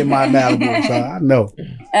nurse in my Malibu, so I know.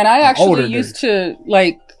 And I actually used to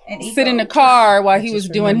like sit in the car while he was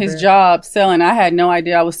doing his job selling. I had no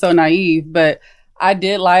idea. I was so naive, but I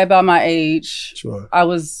did lie about my age. Sure. I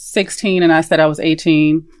was 16 and I said I was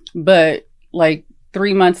 18, but like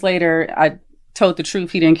 3 months later, I told the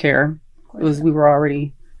truth. He didn't care. We were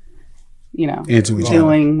already, you know,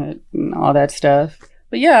 doing it and all that stuff.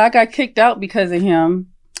 But yeah, I got kicked out because of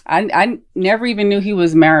him. I never even knew he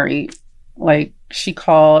was married. Like, she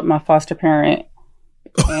called my foster parent.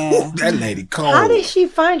 And that lady called. How did she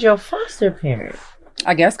find your foster parent?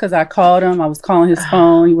 I guess because I called him. I was calling his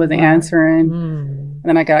phone. He wasn't answering. And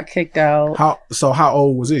then I got kicked out. How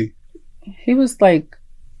old was he? He was like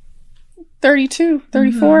 32,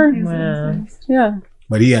 34. Yeah.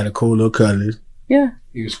 But he had a cool little cutlass. Yeah.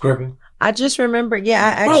 He was crippin'. I just remember, I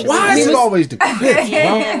actually. Why is it always the crips, bro?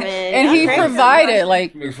 And he provided,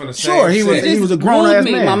 like, sure, he was a grown ass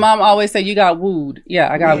man. My mom always said, "You got wooed."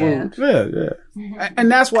 Yeah, I got wooed. Yeah.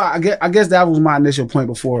 And that's why I guess that was my initial point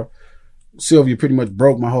before Sylvia pretty much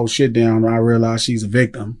broke my whole shit down. I realized she's a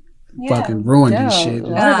victim. Fucking ruined this shit.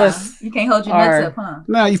 You can't hold your nuts up, huh?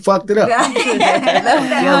 Nah, you fucked it up. You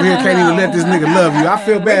over here can't even let this nigga love you. I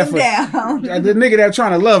feel bad for the nigga that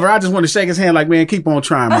trying to love her. I just want to shake his hand like, man, keep on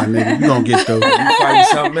trying, my nigga. You gonna get through. You fighting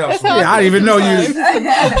something else. Yeah, I didn't even know you.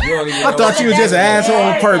 I thought you was just an asshole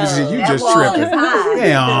on purpose. You just tripping.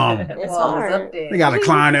 Damn. It's hard. They gotta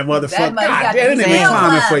climb that motherfucker. God damn, they've been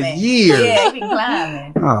climbing for years. Yeah, they've been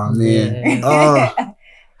climbing. Oh man.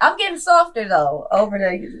 I'm getting softer though. Over the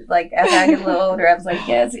after I get a little older, I was like,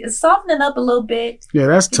 it's softening up a little bit. Yeah,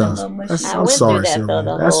 that's tough. I'm sorry, through that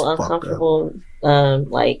though. The whole uncomfortable,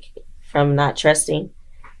 from not trusting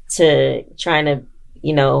to trying to,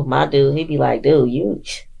 my dude. He'd be like, "Dude,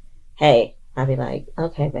 hey." I'd be like,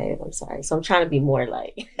 "Okay, babe, I'm sorry." So I'm trying to be more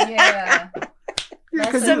like,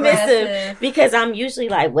 submissive because I'm usually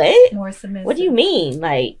like, "What? More submissive. What do you mean?"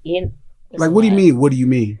 Like, what do you mean? What do you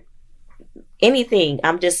mean? Anything.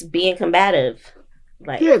 I'm just being combative.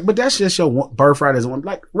 Yeah, but that's just your birthright as one.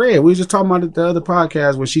 Like Red, we were just talking about the other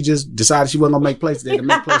podcast where she just decided she wasn't gonna make plays today to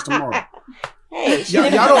make plays tomorrow. Hey,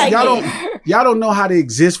 y'all don't know how to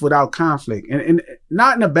exist without conflict, and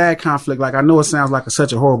not in a bad conflict. Like I know it sounds like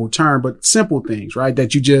such a horrible term, but simple things, right?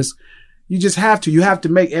 That you You just have to. You have to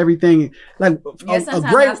make everything like sometimes a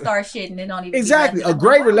great. I start shit and it don't even Exactly. A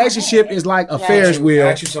great relationship is like a Ferris wheel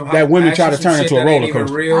that women try to turn into a roller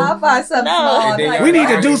coaster. I'll find something small. We need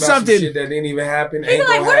to do something. Shit that didn't even happen. He's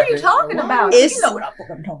like, what are you talking about? It's, you know what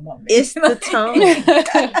I'm talking about. It's the tone.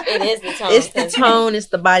 It is the tone. It's the tone. It's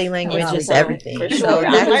the body language. It's everything. For sure. So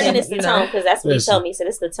I'm learning it's the tone because that's what he told me. He said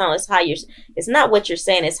it's the tone. It's how you're. It's not what you're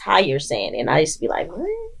saying. It's how you're saying. And I used to be like, what?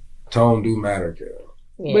 Tone do matter, girl.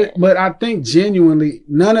 Yeah. But I think genuinely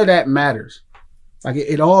none of that matters. Like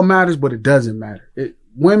it all matters, but it doesn't matter.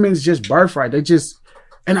 Women's just birthright. They just,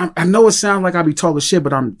 and I know it sounds like I be talking shit,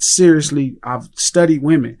 but I've studied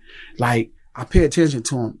women. Like I pay attention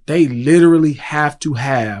to them. They literally have to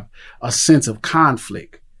have a sense of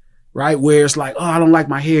conflict, right? Where it's like, oh, I don't like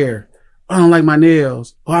my hair. I don't like my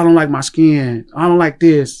nails. Oh, I don't like my skin. I don't like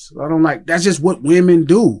this. I don't like, that's just what women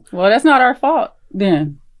do. Well, that's not our fault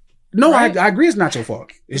then. No, right? I agree. It's not your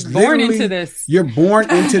fault. It's born into this. You're born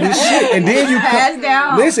into this shit, and then you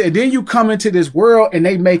listen. And then you come into this world, and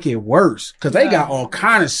they make it worse because they got all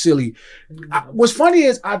kind of silly. What's funny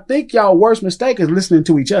is I think y'all worst mistake is listening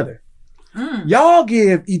to each other. Y'all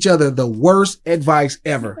give each other the worst advice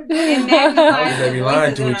ever. They be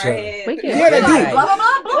lying to each other. Yeah, they do.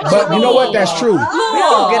 But you know what? That's true.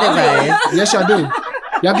 Good advice. Yes, y'all do.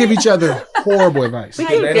 Y'all give each other horrible advice.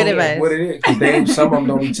 Good advice. What it is? Some of them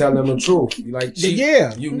don't be telling them the truth.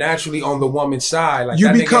 You naturally on the woman's side. Like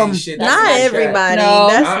you become not everybody. No,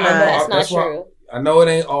 that's not true. I know it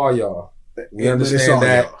ain't all y'all. We understand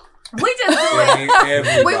that. We just do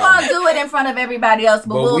it. We won't do it in front of everybody else,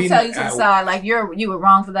 but we'll tell you to the side, like you were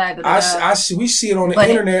wrong for that. We see it on the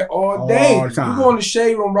internet all day. You go in the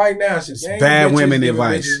shade room right now. It's bad women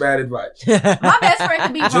advice. Bad advice. My best friend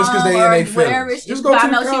could be just wrong because they in their feelings. Just go to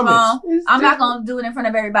the comments. I'm not gonna do it in front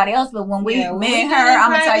of everybody else, but when me and her, I'm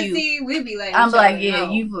gonna tell you. We be like, I'm like, yeah,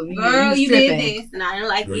 you did this, and I didn't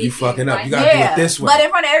like it. You fucking up. You gotta do it this way. But in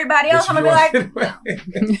front of everybody else, I'm gonna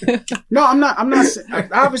be like, no, I'm not.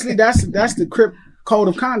 Obviously, that's the Crip code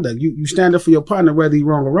of conduct. You stand up for your partner, whether you're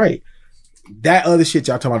wrong or right. That other shit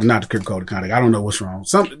y'all talking about is not the Crip code of conduct. I don't know what's wrong.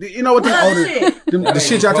 You know what the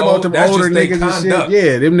shit y'all talking about, them older niggas and shit.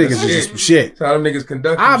 Yeah, them niggas is just some shit. So them niggas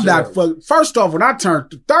conduct. I'm not first off, when I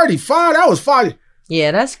turned 35, that was 5.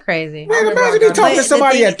 Yeah, that's crazy. Man, imagine me talking to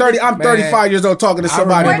somebody at 30. I'm 35 years old talking to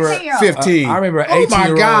somebody at 15. I remember 18 Oh my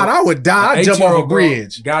God, I would die. I'd jump off a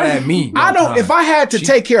bridge. Got at me. If I had to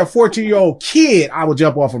take care of a 14-year-old kid, I would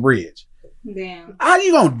jump off a bridge. Damn. How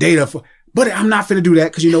you gonna date her for? But I'm not finna do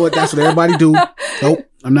that because you know what? That's what everybody do. Nope,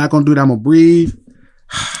 I'm not gonna do that. I'm gonna breathe.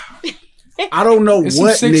 I don't know There's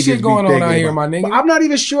what some sick niggas shit going be on out here, about. my nigga. But I'm not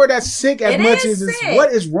even sure that's sick as much as it's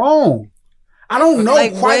what is wrong. I don't know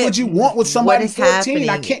quite what you want with somebody 14.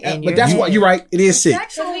 I can't, but that's what you're right. It is sick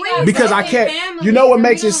because I can't. You know what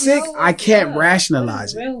makes it sick? I can't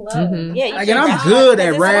rationalize it. Mm-hmm. Yeah, and I'm good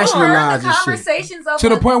at rationalizing shit to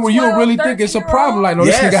the point where you don't really think it's a problem. Like, no,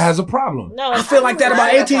 this nigga has a problem. No, I feel like that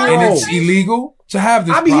about 18-year-olds. And it's illegal to have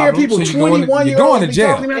this. I be hearing people 21-year-olds be going to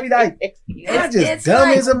jail. I be like, you're just dumb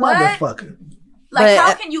as a motherfucker. Like,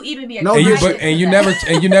 how can you even be a and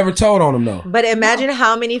you never told on them though. But imagine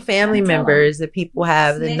how many family members that people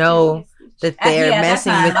have that know that they're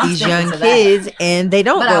messing with these young kids and they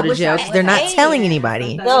don't go to jail because they're not telling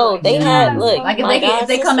anybody. No, they had like if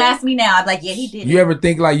they come ask me now, I'm like, yeah, he did. You ever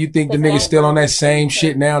think the nigga's still on that same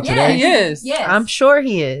shit now today? He is. Yes, I'm sure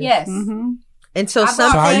he is. Yes. Mm-hmm. And so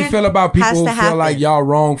how you feel about people who feel like y'all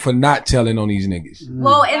wrong for not telling on these niggas?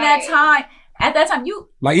 Well, at that time, you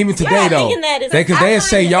like even today though, because they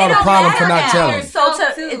say y'all the problem for not telling. So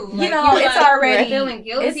it's already feeling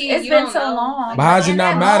guilty. It's been so long. But how does it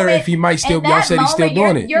not matter if he might still? Y'all said he's still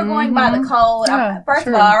doing it. You're going by the code. First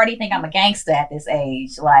of all, I already think I'm a gangster at this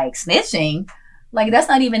age. Like snitching. Like, that's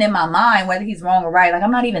not even in my mind, whether he's wrong or right. Like,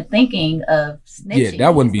 I'm not even thinking of snitching. Yeah,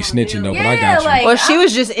 that wouldn't be snitching, though, but I got you. Like, well, she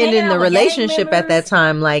was just ending the relationship at that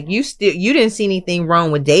time. Like, you didn't see anything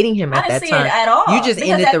wrong with dating him at that time. I didn't see it at all. You just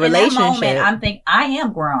ended the relationship. I'm thinking, I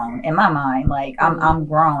am grown in my mind. Like, I'm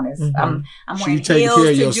grown. I'm wearing so heels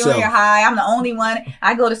to junior high. I'm the only one.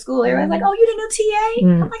 I go to school. Everyone's like, oh, you the new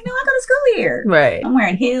TA? I'm like, no, I go to school here. Right. I'm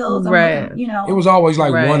wearing heels. Right. It was always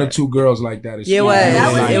like one or two girls like that. It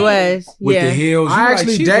was. With the heels. I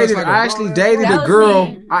actually dated a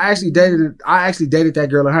girl. I actually dated that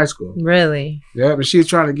girl in high school. Really? Yeah, but she was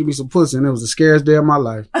trying to give me some pussy, and it was the scariest day of my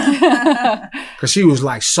life. Cause she was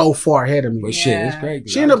like so far ahead of me. But shit, it's crazy.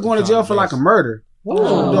 She ended up going to jail for like a murder.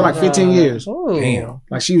 Doing like 15 years. Damn.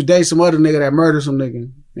 Like she was dating some other nigga that murdered some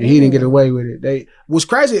nigga, and he didn't get away with it. Was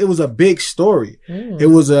crazy. It was a big story. It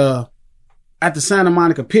was at the Santa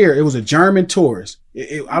Monica Pier. It was a German tourist.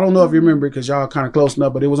 I don't know if you remember because y'all kind of close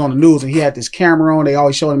enough, but it was on the news and he had this camera on. They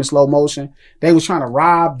always showed him in slow motion. They was trying to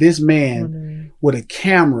rob this man with a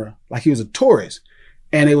camera like he was a tourist.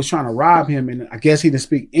 And they was trying to rob him. And I guess he didn't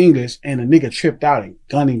speak English and the nigga tripped out and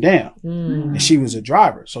gunned him down. And she was a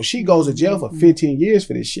driver. So she goes to jail for 15 years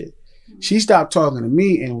for this shit. She stopped talking to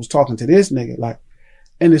me and was talking to this nigga. Like,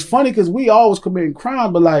 and it's funny because we always committing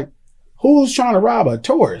crime, but like, who's trying to rob a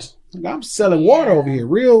tourist? Like, I'm selling water over here,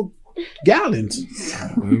 real gallons.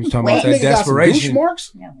 We was talking about that desperation.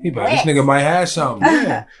 This nigga might have something.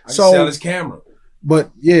 Yeah. So sell his camera.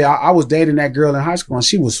 But yeah, I was dating that girl in high school and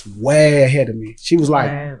she was way ahead of me. She was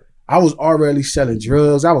like, I was already selling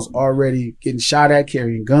drugs. I was already getting shot at,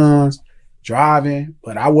 carrying guns, driving,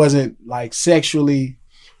 but I wasn't like sexually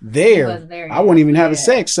there. I wasn't even having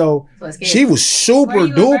sex. So she was super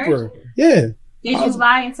duper. Yeah. Did you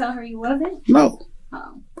lie and tell her you wasn't? No.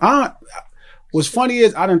 What's funny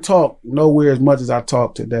is I didn't talk nowhere as much as I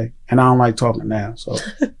talk today, and I don't like talking now. So,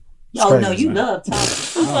 no, you love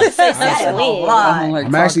talking.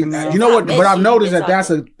 I'm actually, you know what? But I've noticed that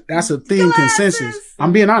that's a theme consensus.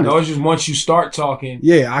 I'm being honest. No, it's just once you start talking.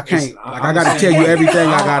 Yeah, I can't. Like, I got to tell you everything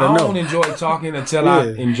I got to know. I don't enjoy talking until I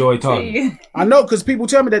enjoy talking. I know because people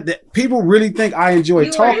tell me that people really think I enjoy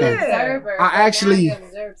talking. I actually.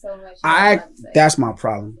 That's my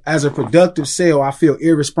problem. As a productive sale, I feel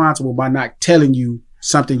irresponsible by not telling you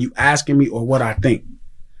something you asking me or what I think.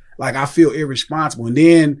 Like I feel irresponsible. And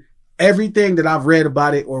then everything that I've read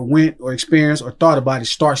about it or went or experienced or thought about it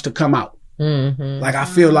starts to come out. Like I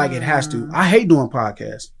feel like it has to. I hate doing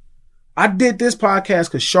podcasts. I did this podcast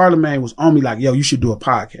because Charlamagne was on me like, yo, you should do a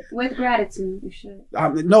podcast. With gratitude, you should. I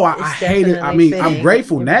hate it. I mean, I'm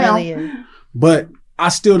grateful now, but I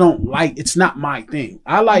still don't like, it's not my thing.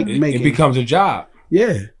 I like making. It becomes a job.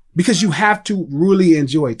 Yeah. Because you have to really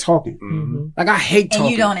enjoy talking. Like I hate talking.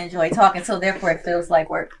 And you don't enjoy talking, so therefore it feels like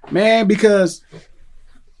work. Man, because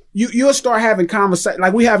you'll start having conversation,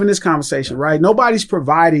 like we having this conversation, right? Nobody's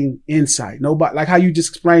providing insight. Nobody, like how you just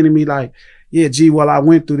explained to me, like, yeah, gee, well, I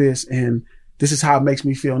went through this and this is how it makes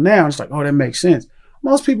me feel now. And it's like, oh, that makes sense.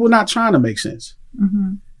 Most people are not trying to make sense.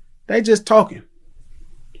 They just talking.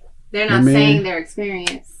 They're not saying their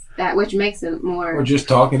experience, that which makes it more. Or just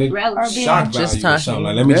talking it, shock value or something.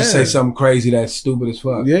 Like, let me just say something crazy that's stupid as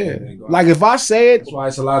fuck. Yeah. Like if I say it. That's why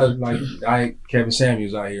it's a lot of like Kevin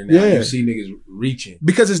Samuels out here now. You see niggas reaching.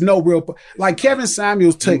 Because there's no real, like Kevin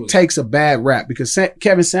Samuels takes a bad rap because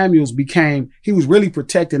Kevin Samuels he was really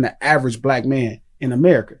protecting the average black man in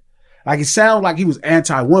America. Like it sounded like he was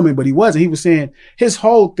anti-woman, but he wasn't. He was saying his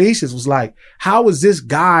whole thesis was like, how is this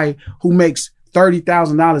guy who makes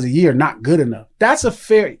 $30,000 a year not good enough? That's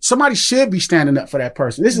somebody should be standing up for that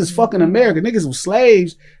person. This is fucking America. Niggas were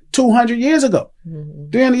slaves 200 years ago.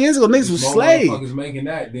 300 years ago, niggas was slaves. Making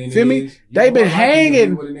that, then feel me? They've been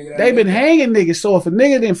hanging niggas. So if a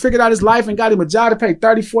nigga didn't figure out his life and got him a job to pay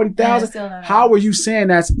 30, 40,000, how are you saying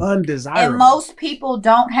that's undesirable? And most people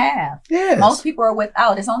don't have. Yeah. Most people are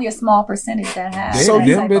without. It's only a small percentage that have. So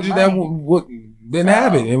them bitches that didn't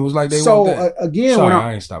have it. It was like they want that. Again, sorry,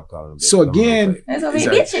 I ain't stopped calling them bitches. So again, that's what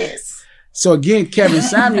bitches. So again, Kevin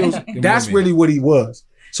Samuels, that's really what he was.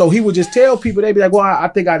 So he would just tell people, they'd be like, well, I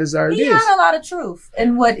think I deserve this. He had a lot of truth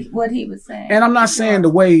in what he was saying. And I'm not saying the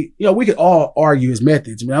way, we could all argue his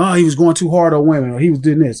methods. He was going too hard on women or he was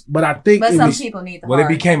doing this. But I think. But some people need the it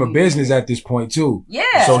became a business at this point too.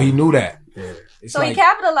 Yeah. So he knew that. Yeah. So he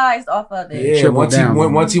capitalized off of it. Yeah, once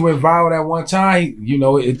he went viral that one time,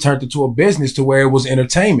 it turned into a business to where it was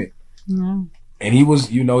entertainment. Mm-hmm. And he was,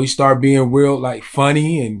 he started being real, like,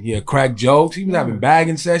 funny and he had crack jokes. He was having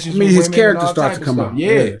bagging sessions. His character started to come up.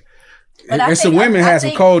 Yeah. And some women had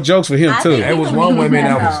some cold jokes for him, too. There was one woman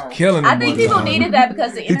that was killing him. I think people needed that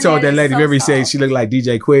because the internet he told that lady, remember he said she looked like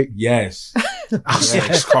DJ Quick? Yes. I was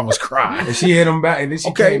like, almost crying. And she hit him back, and then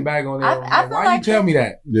she came back on there. Why you tell me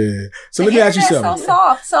that? Yeah. So let me ask you something. So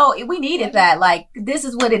soft. So we needed that. Like, this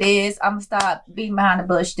is what it is. I'm going to stop beating behind the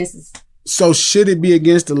bush. This is. So should it be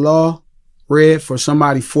against the law, Red, for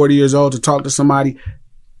somebody 40 years old to talk to somebody?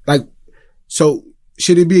 Like, so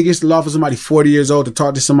should it be against the law for somebody 40 years old to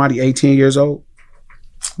talk to somebody 18 years old?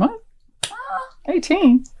 What?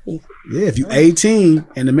 18. Yeah, if you're 18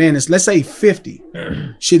 and the man is, let's say 50,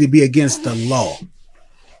 should it be against the law?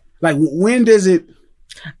 Like, when does it?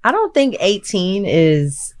 I don't think 18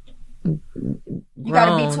 is. You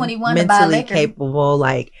gotta be 21 to buy mentally liquor. Capable,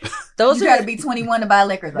 like those. You gotta be 21 to buy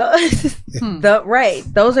liquor, though. Right,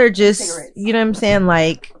 those are just cigarettes. You know what I'm saying,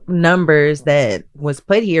 like numbers that was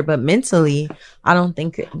put here, but mentally, I don't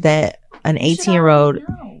think that an 18-year-old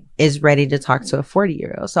is ready to talk to a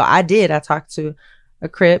 40-year-old. So I talked to a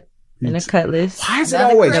Crip and a cutlass. Why is it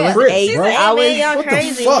always Crips, bro? I was, what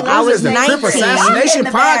crazy. the fuck? I was the 19. Crip assassination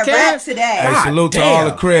podcast today. Hey, salute to all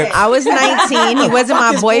the Crips. I was 19. He wasn't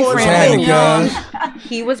my boyfriend.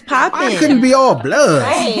 He was popping. I couldn't be all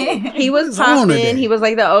blood. He was popping. He was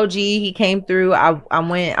like the OG. He came through.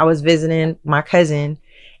 I was visiting my cousin,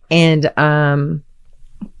 and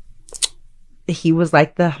he was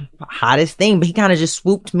like the hottest thing, but he kind of just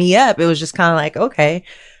swooped me up. It was just kind of like, okay.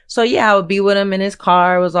 So yeah, I would be with him in his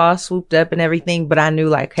car. It was all swooped up and everything, but I knew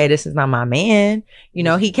like, hey, this is not my man. You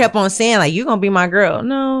know, he kept on saying like, you gonna be my girl.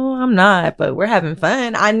 No, I'm not, but we're having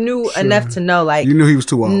fun. I knew enough to know like. You knew he was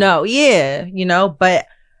too old. No, yeah, you know, but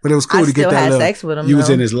it was cool to get that had sex with him. You was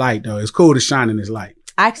in his light though. It's cool to shine in his light.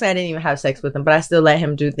 Actually, I didn't even have sex with him, but I still let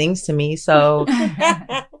him do things to me. So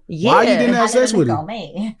yeah. Why you didn't have sex with him?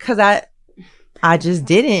 Because I just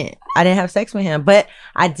didn't. I didn't have sex with him, but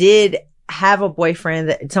I did have a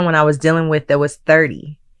boyfriend, someone I was dealing with that was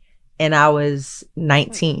 30 and I was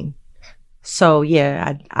 19. So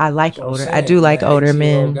yeah, I like older. I do like older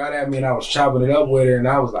men. Got at me and I was chopping it up with her and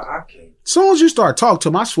I was like, I can't. As soon as you start talking to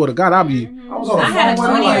him, I swear to God, I was on the phone. I had a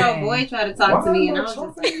 20-year-old boy try to talk to me and I was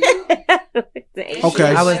just like,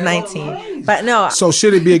 okay. I was 19. But no. So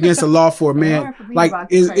should it be against the law for a man? Like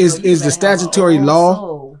is the statutory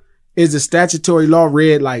law? Is the statutory law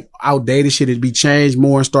read like outdated? Should it be changed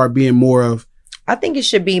more and start being more of? I think it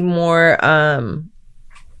should be more,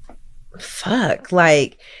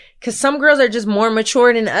 like, cause some girls are just more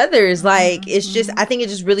mature than others. Like, it's just, I think it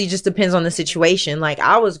just really just depends on the situation. Like,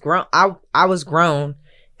 I was grown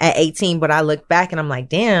at 18, but I look back and I'm like,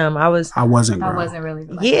 damn, I wasn't really.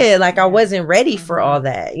 Yeah. Like I wasn't ready for all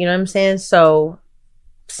that. You know what I'm saying? So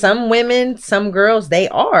some women, some girls, they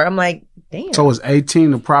are. I'm like, damn. So is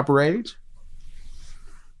 18 the proper age?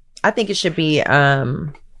 I think it should be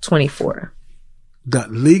 24. The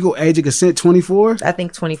legal age of consent 24? I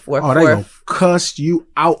think 24. Oh, they gonna cuss you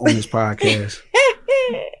out on this podcast.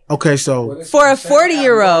 Okay, so for a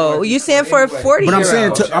 40-year-old, you saying for a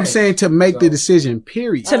 40-year-old? But I'm saying to make the decision.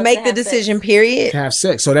 Period. To make the decision. Period. To have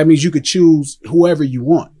sex. So that means you could choose whoever you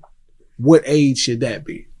want. What age should that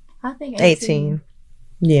be? I think 18.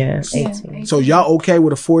 Yeah, 18. So y'all okay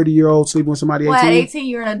with a 40-year-old sleeping with somebody 18? Well, at 18,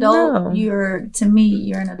 you're an adult. No. You're an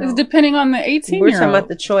adult. It's depending on the 18-year-old. We're talking about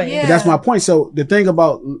the choice. Yeah. But that's my point. So the thing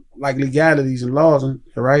about like legalities and laws,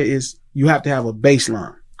 right, is you have to have a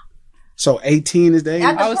baseline. So 18 is the age?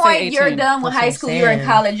 At the point you're done with high school, you're in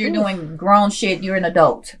college, you're doing grown shit, you're an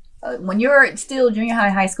adult. When you're still junior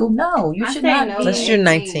high school, no, you should not be. Let's do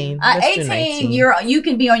 19. 18, you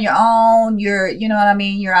can be on your own. You know what I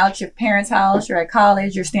mean? You're out your parents' house, you're at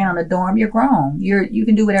college, you're staying on a dorm, you're grown. You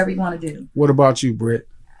can do whatever you want to do. What about you, Britt?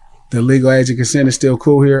 The legal age of consent is still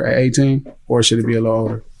cool here at 18? Or should it be a little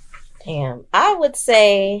older? Damn. I would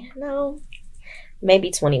say, no,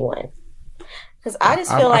 maybe 21. Because I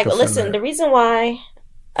just feel like, listen, the reason why,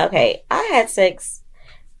 okay, I had sex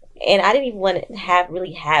and I didn't even want to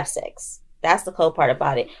really have sex. That's the cool part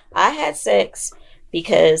about it. I had sex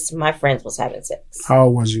because my friends was having sex. How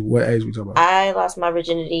old was you? What age we talking about? I lost my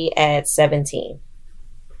virginity at 17.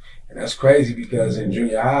 And that's crazy because in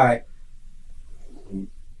junior high,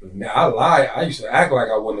 now I lied. I used to act like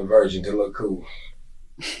I wasn't a virgin to look cool.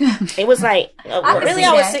 It was like I was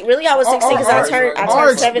 16 because I turned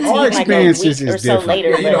 17 like a week or so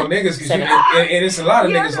later. Yeah, you know, niggas, and it's a lot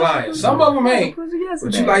of niggas lying. Some of them ain't,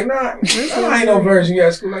 but you like, nah, I ain't no virgin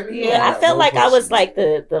at school. Like, yeah, I felt like I was like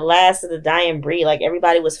the last of the dying breed. Like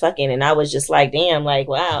everybody was fucking, and I was just like, damn, like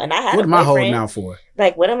wow. And I had what am I holding out for?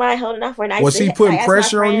 Like, what am I holding out for? And was he putting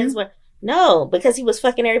pressure on you? No, because he was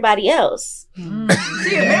fucking everybody else. See,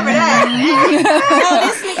 remember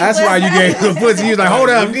that? That's why you gave him pussy. He was like, hold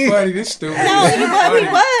up, dude. This stupid. No, he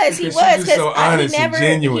was. So honest and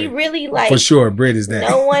genuine. He really like. For sure, Britt is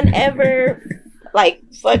that. No one ever like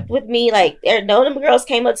fucked with me. Like, no them girls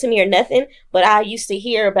came up to me or nothing. But I used to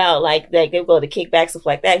hear about like they go to kickbacks, stuff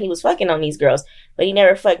like that. He was fucking on these girls, but he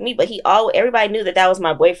never fucked me. But everybody knew that was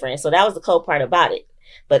my boyfriend. So that was the cool part about it.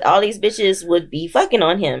 But all these bitches would be fucking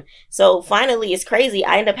on him. So finally, it's crazy.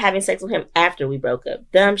 I ended up having sex with him after we broke up.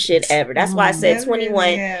 Dumb shit ever. That's why I said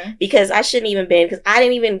 21 because I shouldn't even been because I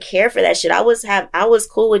didn't even care for that shit. I was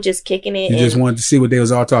cool with just kicking it. You just wanted to see what they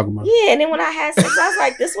was all talking about. Yeah, and then when I had sex, I was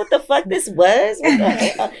like, "This what the fuck this was?" And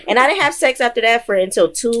I didn't have sex after that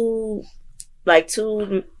until two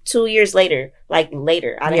years later. Like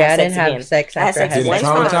later, I didn't have sex after I had sex. Did it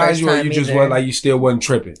traumatize you, or you just was like you still wasn't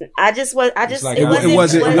tripping? I just was. Like, it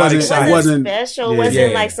wasn't special. It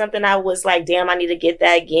wasn't yeah. like something I was like, damn, I need to get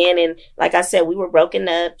that again. And like I said, we were broken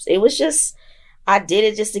up. It was just, I did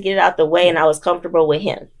it just to get it out the way, and I was comfortable with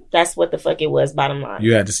him. That's what the fuck it was, bottom line.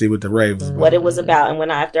 You had to see what the rave was about. What it was about.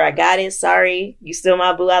 And after I got it, sorry, you still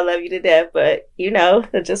my boo, I love you to death, but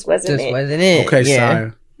it just wasn't it. Okay,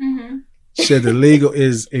 Sire. Said the legal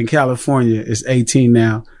is in California, it's 18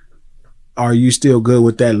 now. Are you still good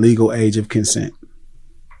with that legal age of consent?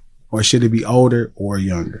 Or should it be older or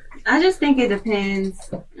younger? I just think it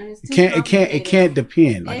depends. It can't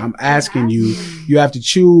depend. Like I'm asking you, you have to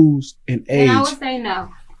choose an age. And I would say no.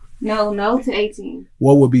 No to 18.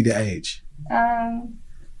 What would be the age?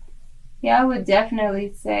 Yeah, I would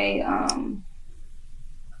definitely say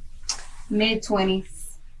mid-20s.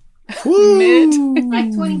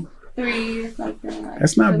 Like 23 or something. Like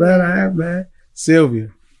that's not bad. I have bad. Sylvia,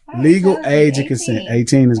 legal age of consent.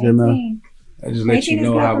 18 is good enough. I just let you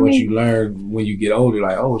know how much you learn when you get older.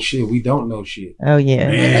 Like, oh shit, we don't know shit. Oh yeah,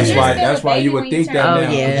 man, that's why you would think that now.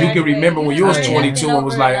 Because you can remember when you was 22 and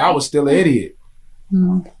was like, I was still an idiot.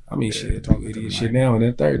 I mean, shit, talk idiot shit now in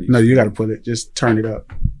their 30s. No, you got to put it. Just turn it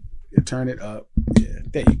up. Yeah, turn it up. Yeah,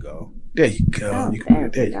 there you go. There you go.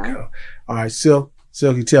 There you go. All right,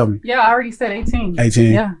 Silky, tell me. Yeah, I already said 18.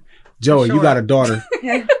 18. Yeah. Joey, you got a daughter,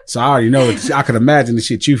 so I already know it. I could imagine the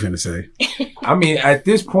shit you finna say. I mean, at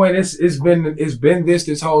this point, it's been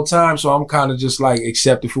this whole time, so I'm kind of just like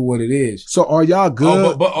accepted for what it is. So are y'all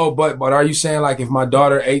good? But are you saying like if my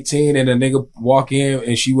daughter 18 and a nigga walk in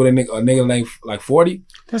and she with a nigga like 40?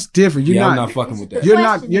 That's different. I'm not fucking with that.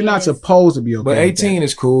 You're not supposed to be okay. But 18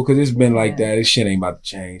 is cool because it's been like that. This shit ain't about to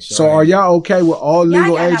change. So are y'all okay with all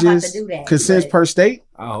legal ages? Consents per state?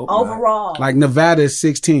 I hope overall. Like Nevada is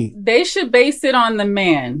 16. They should base it on the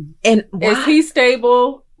man. And is he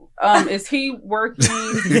stable? Is he working?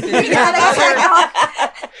 You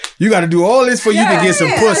got to do all this for you to get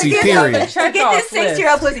some pussy, period. To get this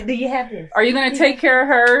 6-year-old pussy, do you have this? Are you going to take care of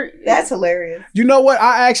her? That's hilarious. You know what?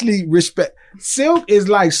 I actually respect. Silk is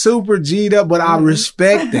like super G'd up, but I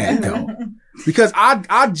respect that though. Because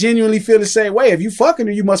I genuinely feel the same way. If you fucking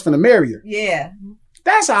her, you must finna marry her. Yeah.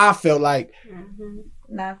 That's how I felt like.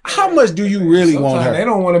 How much do you really want her? They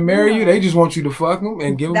don't want to marry you. They just want you to fuck them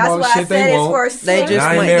and give them all the shit they want. They just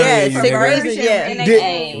want,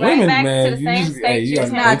 women, man, you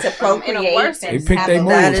just not to procreate. They pick their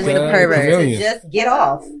moves. To just get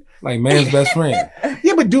off. Like man's best friend.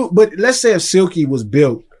 Yeah, but let's say if Silky was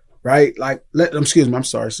built right, like I'm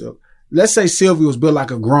sorry, Silk. Let's say Sylvia was built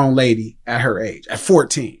like a grown lady at her age, at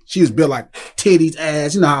 14. She was built like titties,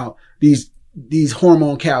 ass. You know how these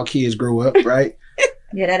hormone cow kids grow up, right?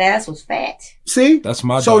 Yeah, that ass was fat. See, that's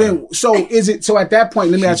my daughter. So at that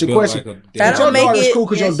point? Let me ask you a question. Like your daughter's cool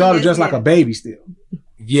because your daughter dressed like a baby still.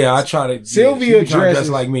 Yeah, I try to. Sylvia dressed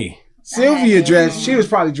like me. Sylvia dressed. She was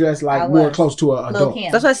probably dressed like more close to an adult.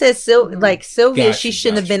 That's why I said Sylvia. She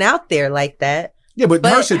shouldn't have been out there like that. Yeah, but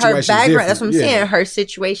her situation, her background. Different. That's what I'm saying. Her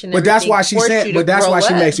situation. But that's why she said. But that's why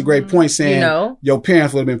she makes a great point, saying your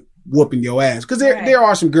parents would have been whooping your ass, because there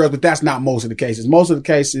are some girls, but that's not most of the cases. Most of the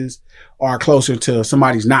cases are closer to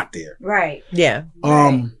somebody's not there. Right. Yeah.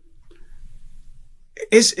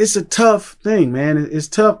 It's a tough thing, man. It's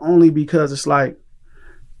tough only because it's like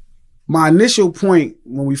my initial point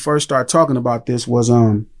when we first started talking about this was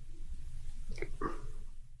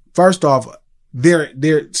first off,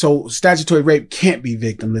 so statutory rape can't be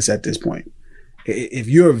victimless at this point. If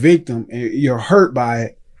you're a victim and you're hurt by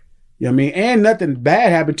it, you know what I mean? And nothing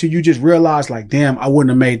bad happened to you, just realize like, damn, I wouldn't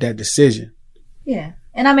have made that decision. Yeah.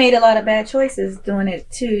 And I made a lot of bad choices doing it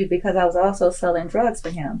too, because I was also selling drugs for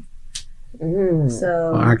him.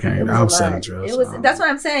 So I was selling drugs. That's what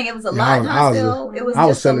I'm saying. It was a lot. It was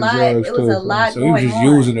just a lot. It was a lot. So you was just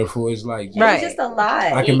using her for it's like it was just a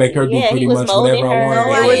lot. I can make her do pretty much whatever I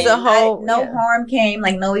want. It was a whole no harm came.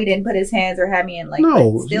 Like no, he didn't put his hands or have me in like.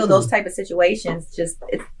 No, still those type of situations. Just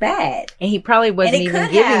it's bad. And he probably wasn't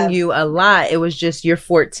even giving you a lot. It was just you're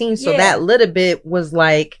 14, so that little bit was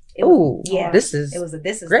like. Ooh, this is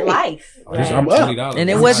great. Life. Right. I'm up. And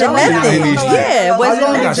it wasn't nothing. Yeah, it wasn't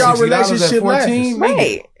how long did y'all relationship last?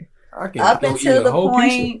 Right. Up until the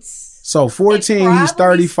point. So 14, he's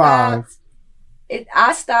 35.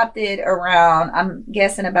 I stopped it around, I'm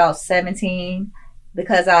guessing about 17,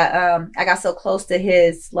 because I got so close to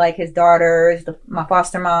his daughters, my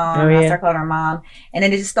foster mom. I started calling her mom, and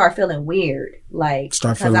then it just started feeling weird, like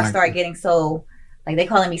because I started getting so. Like they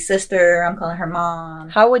calling me sister, I'm calling her mom.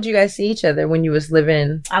 How would you guys see each other when you was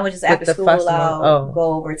living? I would just after school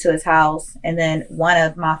go over to his house, and then one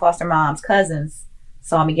of my foster mom's cousins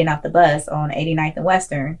saw me getting off the bus on 89th and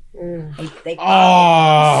Western. They you know this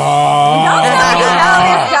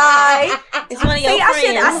guy. It's one of your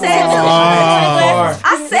friends.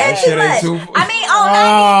 I said too much. I mean,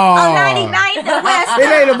 on 99th and Western.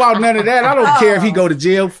 It ain't about none of that. I don't care if he go to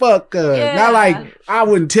jail. Fuck cuz. Not like I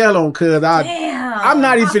wouldn't tell on cuz. I'm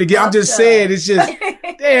not even finna get. I'm just saying it's just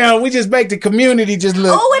damn. We just make the community just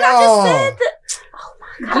look. Oh, and I just said that.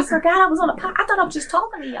 I forgot I was on a pod. I thought I was just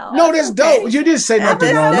talking to y'all. No, that's dope. You didn't say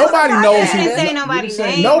nothing wrong. Nobody knows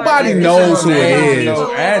who. Nobody knows who it is.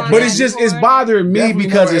 But it's just it's bothering me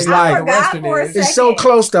because it's like it's so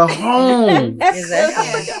close to home.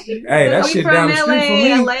 Hey, that shit down the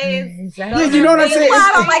street from me. Yeah, you know what I'm saying?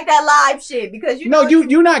 I don't like that live shit because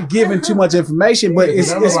you're not giving too much information, but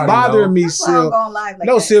it's bothering me,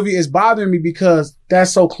 Sylvia, it's bothering me because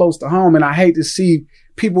that's so close to home, and I hate to see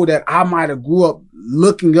people that I might have grew up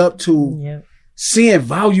looking up to, seeing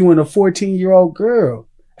value in a 14-year-old girl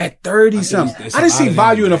at 30 something. I didn't see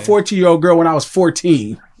value in a 14-year-old girl when I was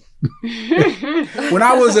 14. When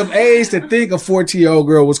I was of age to think a 14-year-old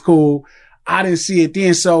girl was cool, I didn't see it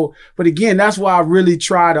then. So, but again, that's why I really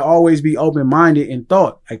try to always be open-minded in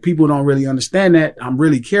thought. Like people don't really understand that. I'm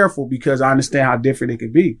really careful because I understand how different it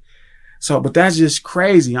could be. So, but that's just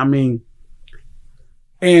crazy. I mean,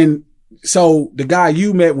 and so the guy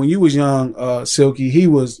you met when you was young, Silky,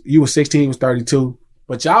 you was 16, he was 32,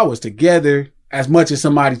 but y'all was together as much as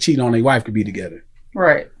somebody cheating on their wife could be together.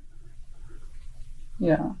 Right.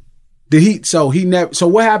 Yeah. So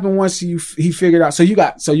what happened once he figured out, so you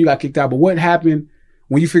got kicked out, but what happened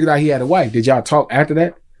when you figured out he had a wife? Did y'all talk after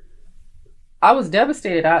that? I was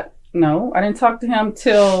devastated. I didn't talk to him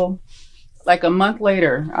till like a month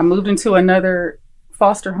later. I moved into another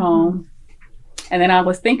foster home. And then I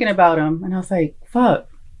was thinking about him and I was like, fuck,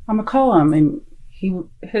 I'm gonna call him. And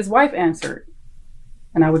his wife answered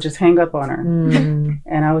and I would just hang up on her.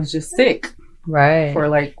 And I was just sick for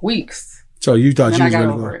like weeks. So you thought you was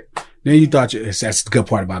gonna go. Then you thought that's the good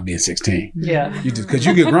part about being 16. Yeah. You just, cause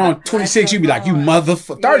you get grown, 26, you be like, you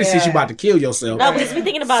motherfucker. 36, you about to kill yourself. No, because we're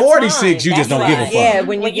thinking about 46, time. you just don't give a fuck. Yeah,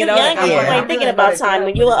 when you're young, you ain't thinking about time.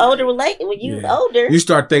 When you're older, older, you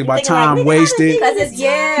start thinking about time wasted. Nigga,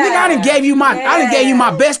 I done gave you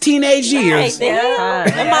my best teenage years. In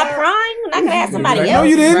my prime, I'm not gonna have somebody else. No,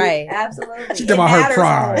 you didn't. Right. Absolutely. She talking about her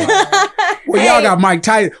prime. Well, y'all got Mike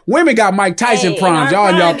Tyson. Women got Mike Tyson prime.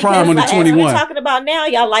 Y'all prime under 21. We're talking about now,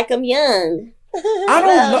 y'all like them young.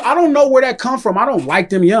 I don't know where that come from. I don't like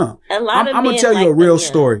them young. I'm gonna tell you a real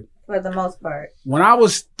story. For the most part. When I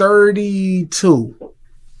was 32,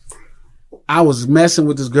 I was messing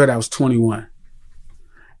with this girl that was 21.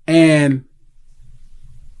 And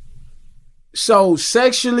so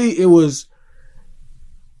sexually it was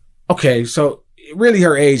okay, so really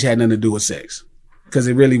her age had nothing to do with sex. Because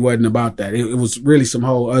it really wasn't about that. It was really some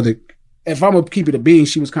whole other, if I'm gonna keep it a being,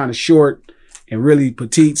 she was kind of short and really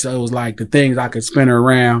petite, so it was like the things I could spin her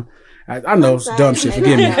around. I know it's dumb shit,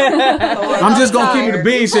 forgive me. I'm just gonna keep it a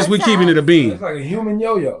bean since we're keeping it a bean. It's like a human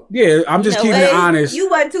yo-yo. Yeah, I'm just keeping it honest. You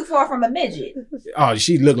wasn't too far from a midget. Oh,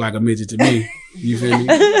 she looked like a midget to me. You feel me?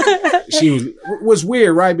 She was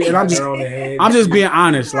weird, right? And I'm just being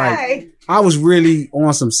honest. Like I was really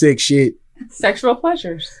on some sick shit. Sexual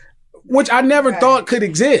pleasures. Which I never thought could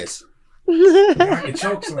exist. You know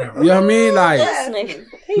what I mean?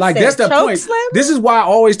 Like that's the point. This is why I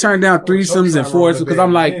always turn down threesomes and fours because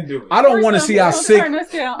I'm like, I don't want to see how sick.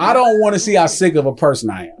 I don't want to see how sick of a person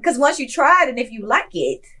I am. Because once you try it, and if you like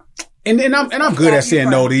it, and I'm good at saying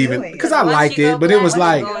no to even because I liked it, but it was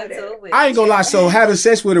like I ain't gonna lie. So having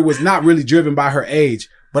sex with her was not really driven by her age,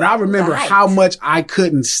 but I remember how much I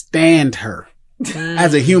couldn't stand her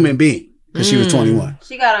as a human being. Because she was 21.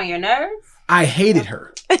 She got on your nerves? I hated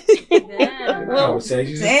her. Damn.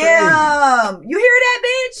 You hear that,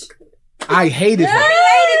 bitch? I hated her.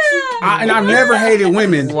 And I've never hated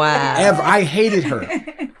women. Wow. Ever. I hated her.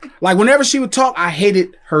 Like, whenever she would talk, I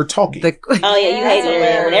hated her talking. Oh, yeah, you hated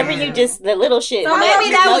her. Whenever you just, the little shit. So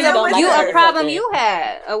maybe that was a problem you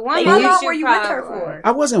had. A woman. How long were you with her for?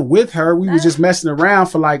 I wasn't with her. We were just messing around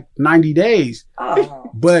for like 90 days. Oh.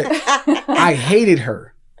 But I hated her.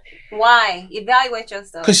 Why? Evaluate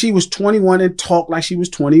yourself. Because she was 21 and talked like she was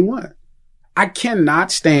 21. I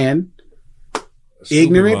cannot stand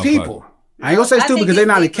ignorant people. I ain't gonna say stupid because they're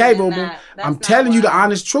not incapable. I'm telling you the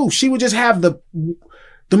honest truth. She would just have the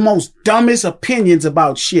most dumbest opinions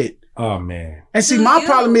about shit. Oh man. And see, my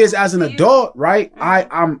problem is as an adult, right?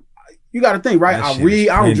 I'm you gotta think, right? I read,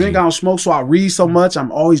 I don't drink, I don't smoke, so I read so much. I'm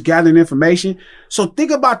always gathering information. So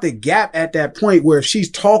think about the gap at that point where if she's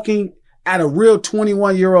talking at a real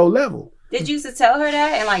 21-year-old level. Did you used to tell her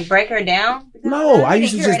that and like break her down? No, I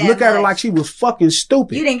used to just look at her like she was fucking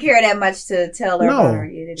stupid. You didn't care that much to tell her about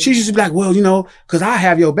her. She used to be like, well, you know, because I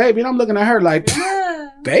have your baby. And I'm looking at her like,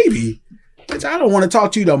 baby? Bitch, I don't want to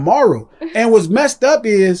talk to you tomorrow. And what's messed up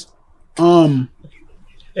is,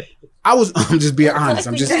 I'm just being honest.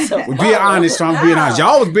 We're being honest, so I'm being honest.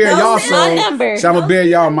 Y'all was bearing y'all soul, so I'm gonna bear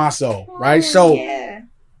y'all my soul, right? So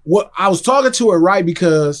what I was talking to her, right,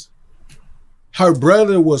 because her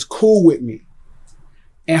brother was cool with me.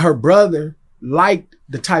 And her brother liked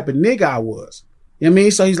the type of nigga I was. You know what I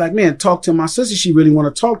mean? So he's like, man, talk to my sister. She really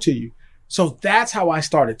want to talk to you. So that's how I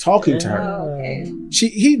started talking to her. Oh, okay.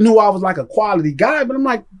 He knew I was like a quality guy, but I'm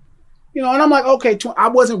like, you know, and I'm like, okay, I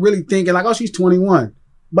wasn't really thinking like, oh, she's 21.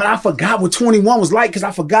 But I forgot what 21 was like because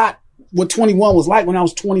I forgot what 21 was like when I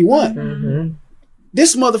was 21. Mm-hmm.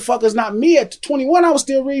 This motherfucker's not me at 21. I was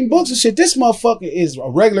still reading books and shit. This motherfucker is a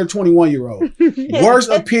regular 21-year-old. Worst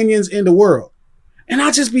opinions in the world. And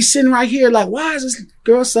I just be sitting right here like, why is this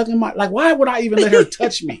girl sucking my, like, why would I even let her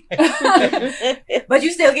touch me? But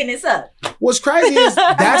you still getting it sucked. What's crazy is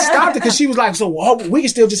that stopped it because she was like, so we can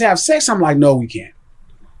still just have sex. I'm like, no, we can't.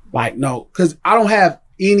 Like, no, because I don't have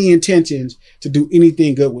any intentions to do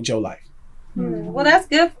anything good with your life. Well, that's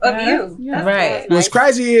good of you. That's right. What's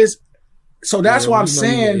crazy is, so that's why I'm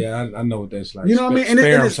saying. Yeah, I know what that's like. You know what I mean? And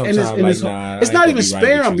it's not even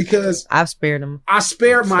spare them because I've spared them. I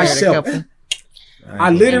spared myself.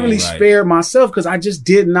 I literally spared myself because I just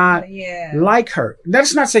did not like her.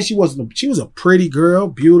 That's not to say she was a pretty girl,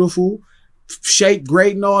 beautiful, shape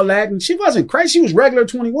great and all that. And she wasn't crazy. She was regular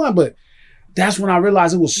 21, but that's when I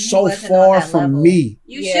realized it was so far from me.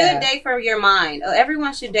 You should date for your mind.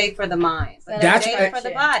 Everyone should date for the mind. But that's date for the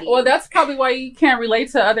body. Well, that's probably why you can't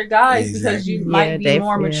relate to other guys because you might be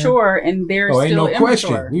more mature and they're still ain't no immature.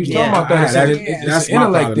 Question. We was talking about that. It's an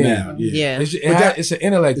intellect thing. It's an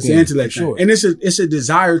intellect thing. It's an intellect thing. And it's a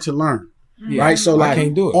desire to learn. Yeah. Right, so like I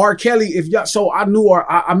can't do it. R. Kelly, so I knew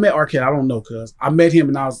I met R. Kelly. I don't know, cause I met him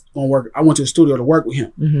and I was gonna work. I went to the studio to work with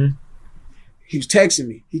him. Mm-hmm. He was texting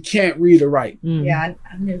me. He can't read or write. Yeah,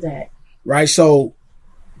 I knew that. Right, so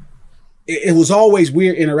it was always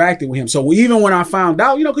weird interacting with him. So even when I found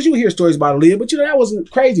out, you know, because you would hear stories about Aaliyah, but you know that wasn't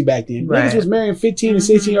crazy back then. Right. Niggas was marrying 15 and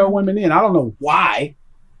 16-year-old women then. I don't know why.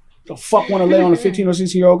 The fuck want to lay on a 15 or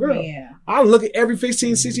 16-year-old girl? Yeah. I look at every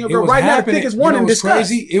 15, 16-year-old girl right now. I think it's one and discuss.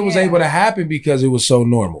 Crazy? It was able to happen because it was so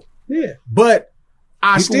normal. Yeah, but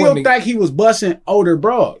I still think he was busting older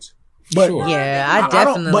broads. But sure. Yeah, I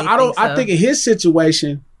definitely. I think in his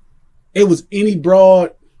situation, it was any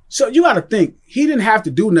broad. So you got to think he didn't have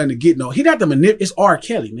to do nothing to get no. He didn't have to manipulate. It's R.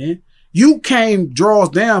 Kelly, man. You came draws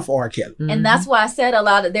down for R. Kelly, and that's why I said a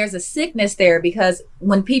lot of there's a sickness there because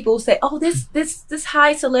when people say, "Oh, this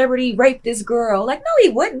high celebrity raped this girl," like, no, he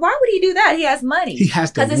wouldn't. Why would he do that? He has money. He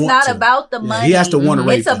has to because it's not about the money. He has to want to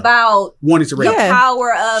rape. It's about wanting to rape. The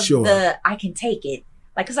power of the I can take it.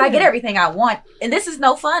 Like, cause I get everything I want, and this is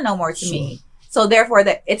no fun no more to me. So therefore,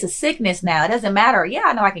 that it's a sickness now. It doesn't matter. Yeah,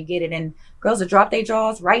 I know I can get it, and girls will drop their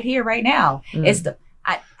jaws right here, right now. It's the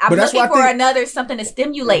I'm looking for another something to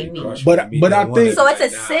stimulate me. But I think so. It's a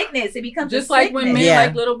sickness. It becomes just like when men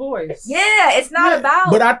like little boys. Yeah, it's not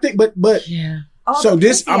about. But I think, but so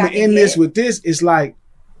this I'm gonna end this with this. It's like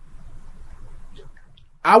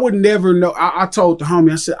I would never know. I told the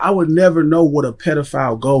homie, I said I would never know what a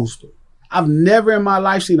pedophile goes through. I've never in my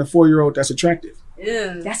life seen a 4-year-old that's attractive.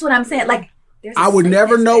 That's what I'm saying. Like, I would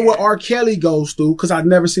never know what R. Kelly goes through because I've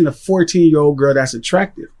never seen a 14-year-old girl that's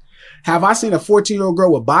attractive. Have I seen a 14-year-old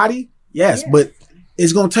girl with body? Yes, but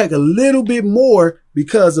it's going to take a little bit more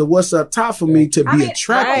because of what's up top for me to be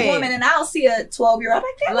attractive. I'm a woman and I'll see a 12-year-old. I'm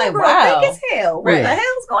like, that little girl thick as hell. What the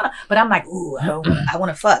hell's going on? But I'm like, ooh, I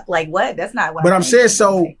want to fuck. Like, what? That's not what I'm saying.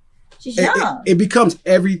 So she's young. It becomes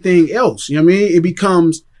everything else. You know what I mean? It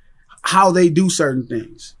becomes how they do certain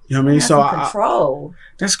things. You know what I mean? So control.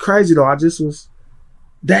 That's crazy though. I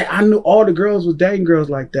knew all the girls was dating girls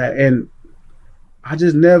like that, and I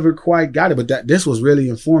just never quite got it. But this was really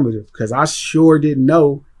informative because I sure didn't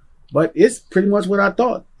know. But it's pretty much what I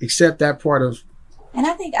thought, except that part of. And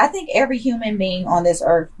I think every human being on this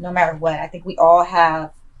earth, no matter what, I think we all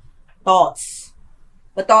have thoughts.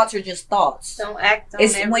 But thoughts are just thoughts. Don't act on it.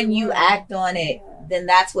 It's when you act on it, then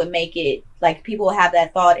that's what make it, like, people have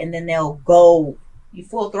that thought and then they'll go you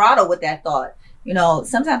full throttle with that thought. You know,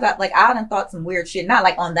 sometimes I done thought some weird shit, not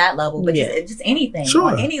like on that level, but just anything.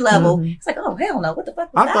 Sure. On any level. It's like, oh, hell no, what the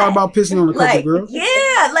fuck was I thought about pissing on a couple girls.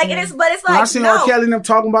 Yeah, like, it is, but it's like, when I seen R. Kelly and them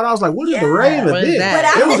talking about it, I was like, what is the rave of this?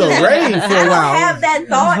 It was a rave for a while. I have that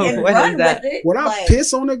thought and run with it. Would I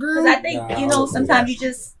piss on a girl? Because I think, you know, sometimes you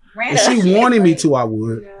just if she wanted me to, I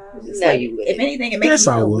would. No, you would. If anything, it makes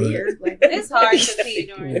you feel weird. Like, it's hard to see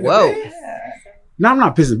during Whoa. Now I'm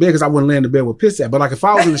not pissing in bed because I wouldn't lay in the bed with piss at. But like if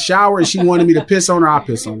I was in the shower and she wanted me to piss on her, I'd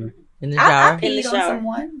piss on her. In the shower. I peed on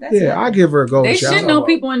someone. That's Yeah, I give her a golden shower. They should know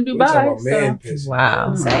people in Dubai. So.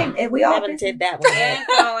 Wow. Same. And we all haven't did that one.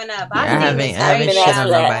 Growing up, I haven't shit on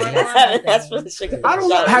nobody. That's for the sugar. I don't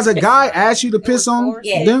know. Has a guy asked you to piss on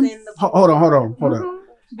them? Hold on.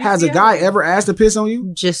 Has a guy ever asked to piss on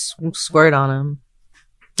you? Just squirt on him.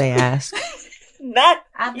 They ask. Not,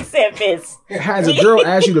 you said piss. Has a girl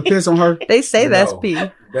asked you to piss on her? They say that's pee.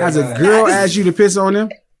 Has a girl asked you to piss on them?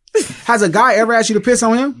 Has a guy ever asked you to piss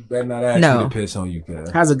on him? You better not ask No. me to piss on you, cuz.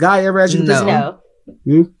 Has a guy ever asked you to piss on him? No.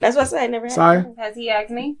 You? That's what I said. I never had. Sorry? Has he asked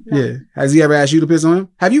me? Yeah. Has he ever asked you to piss on him?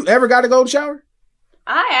 Have you ever got to go to shower?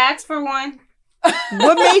 I asked for one.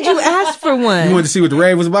 What made you ask for one? You wanted to see what the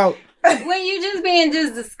rave was about? When you just being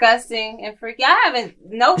just disgusting and freaky. I haven't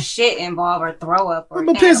no shit involved or throw up or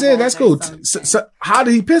But piss in, that's cool. So how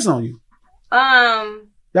did he piss on you? Um,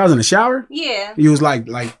 Y'all was in the shower? yeah. He was like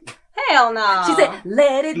Hell no. She said,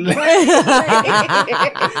 let it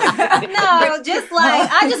No, just like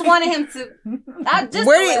I just wanted him to. I just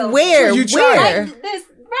Where? You tried? Like this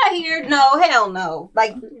right here. No, hell no.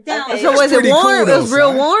 Like down. So was it warm? Cool, It was though, real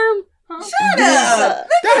son. warm? Shut up.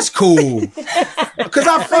 That's cool. Cause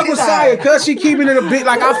I fuck with Saya, cause she keeping it a bit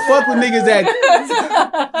like I fuck with niggas that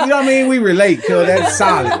you know what I mean? We relate, cause that's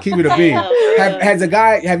solid. Keep it a beat. Has a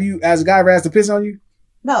guy ever asked to piss on you?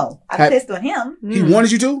 No, I pissed on him. He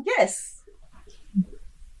wanted you to? Yes.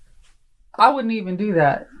 I wouldn't even do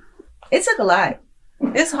that. It took a lot.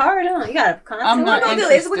 It's hard, huh? You gotta. I'm not We're gonna do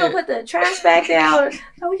this. We're gonna put the trash bag down.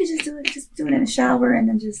 No, we could just do it in the shower and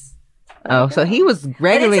then just. Oh, so he was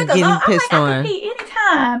regularly getting pissed on. I could pee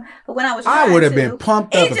anytime, but when I was I would have been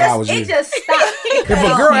pumped up if I was you. It just stopped. If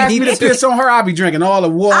a girl asked me to piss on her, I'd be drinking all the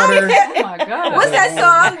water. Oh my God. What's that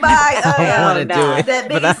song by I want to do it. that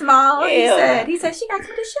but Biggie Small? Yeah. He said she got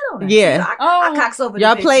some good shit on her. Yeah. So I cocks over the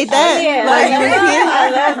Y'all bitch. played that?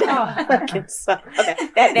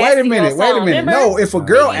 Wait a minute. No, if a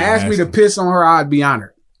girl asked me to piss on her, I'd be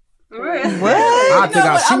honored. What? I think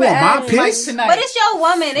she want my piss. But it's your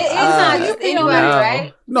woman. It's not just anybody,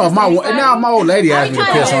 right? No, if my old lady asked me to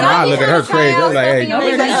piss on her, I look at her crazy. I'm like, hey,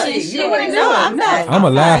 I'm not. I'ma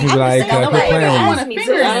laugh and be like, quit playing with me.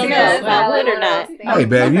 Hey,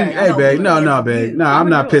 babe. No, babe. No, I'm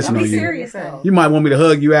not pissing on you. You might want me to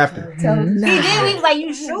hug you after. He did. He was like,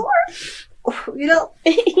 "You sure? You know?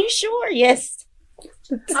 You sure? Yes.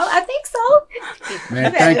 I think so."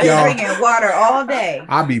 Man, thank y'all. Drinking water all day.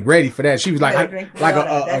 I'll be ready for that. She was like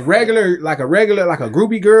a regular, like a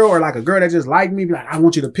groupie girl or like a girl that just liked me. Be like, I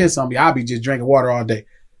want you to piss on me. I'll be just drinking water all day.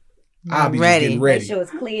 I'll be just getting ready. Make sure it's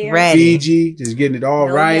clear. Fiji, just getting it all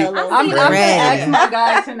right. I'm gonna ask my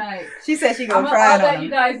guy tonight. She said she gonna try it I'll on let him. you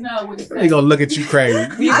guys know what They gonna look at you crazy.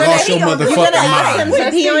 You lost your motherfucking mind. To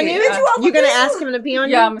pee on you? You gonna ask him to pee on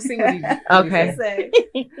you? Yeah, I'm gonna see what he does. Okay.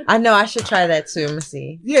 I know I should try that too. I'm gonna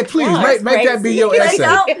see. Yeah, please make that be your essay.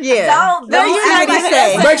 Don't see what he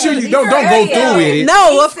say. Make sure you don't go through with it.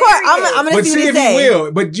 No, of course. I'm gonna But see see what if he say. you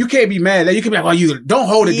will. But you can't be mad. You can be like, well, you don't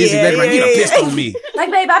hold it against me. Like, you done pissed on me. Like,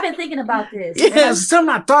 babe, I've been thinking about this. Yeah,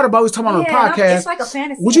 something I thought about. We was talking about on the podcast. It's like a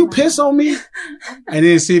fantasy. Would you piss on me? And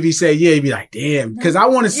then see if he say yeah. He'd be like, damn, because I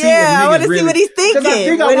want to see. Yeah, I want to really, see what he's thinking. Because I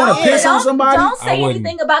think I want to piss on somebody. Don't say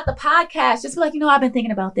anything about the podcast. Just be like, I've been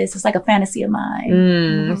thinking about this. It's like a fantasy of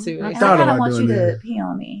mine. I thought about want doing you that. to pee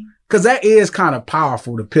on me. Because that is kind of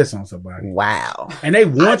powerful to piss on somebody. Wow. And they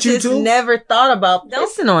want you to. Never thought about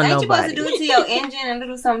pissing on Ain't you supposed nobody. to do it to your engine and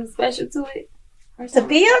do something special to it? Or To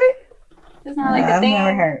pee on it? It's not like a I've thing.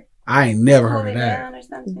 never heard. I ain't never heard of that.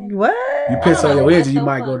 What? You piss on your engine, you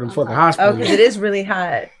might go to the fucking hospital. Oh, because it is really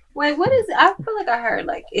hot. Wait, what is it? I feel like I heard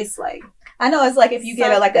it's like. I know it's like if you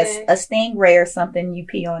get a stingray or something, you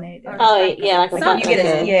pee on it. Oh yeah, like you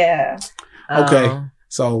get yeah. Okay.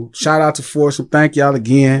 So shout out to Foursome. Thank y'all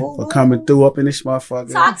again for coming through up in this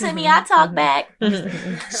motherfucker. Talk to me, I talk back.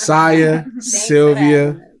 Saya,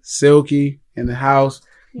 Sylvia, Silky in the house.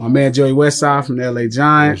 My man Joey Westside from the LA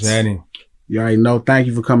Giants. You already know. Thank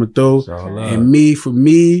you for coming through. And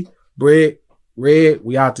me, Brett, Red,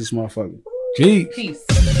 we out this motherfucker. Peace.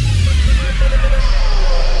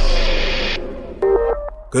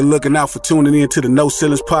 Good looking out for tuning in to the No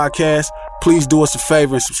Ceilings Podcast. Please do us a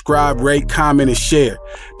favor and subscribe, rate, comment, and share.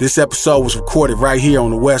 This episode was recorded right here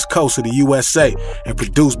on the west coast of the USA and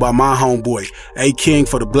produced by my homeboy, A King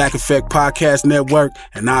for the Black Effect Podcast Network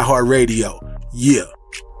and iHeartRadio. Yeah.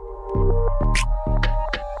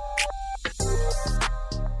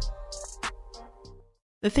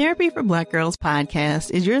 The Therapy for Black Girls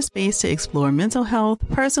podcast is your space to explore mental health,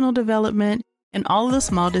 personal development, and all of the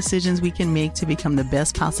small decisions we can make to become the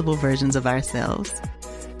best possible versions of ourselves.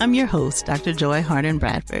 I'm your host, Dr. Joy Harden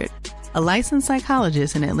Bradford. a licensed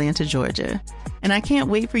psychologist in Atlanta, Georgia. And I can't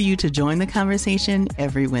wait for you to join the conversation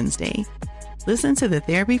every Wednesday. Listen to the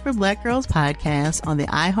Therapy for Black Girls podcast on the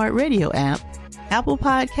iHeartRadio app, Apple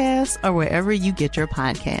Podcasts, or wherever you get your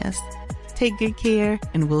podcasts. Take good care,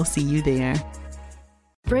 and we'll see you there.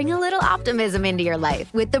 Bring a little optimism into your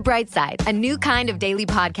life with The Bright Side, a new kind of daily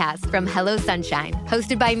podcast from Hello Sunshine,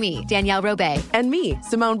 hosted by me, Danielle Robay. And me,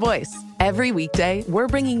 Simone Boyce. Every weekday, we're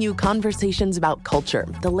bringing you conversations about culture,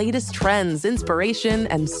 the latest trends, inspiration,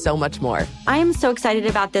 and so much more. I am so excited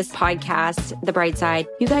about this podcast, The Bright Side.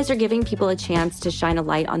 You guys are giving people a chance to shine a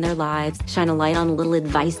light on their lives, shine a light on a little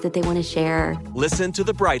advice that they want to share. Listen to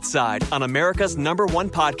The Bright Side on America's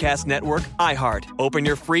 #1 podcast network, iHeart. Open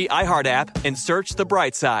your free iHeart app and search The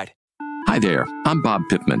Bright Side. Hi there, I'm Bob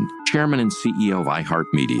Pittman, Chairman and CEO of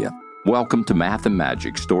iHeartMedia. Welcome to Math and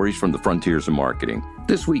Magic, Stories from the Frontiers of Marketing.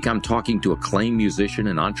 This week, I'm talking to acclaimed musician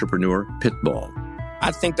and entrepreneur, Pitbull. I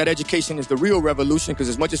think that education is the real revolution, because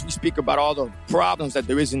as much as we speak about all the problems that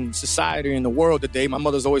there is in society and the world today, my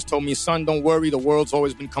mother's always told me, son, don't worry, the world's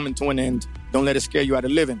always been coming to an end. Don't let it scare you out of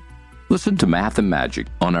living. Listen to Math and Magic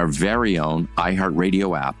on our very own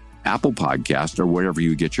iHeartRadio app, Apple Podcast, or wherever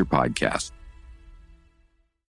you get your podcasts.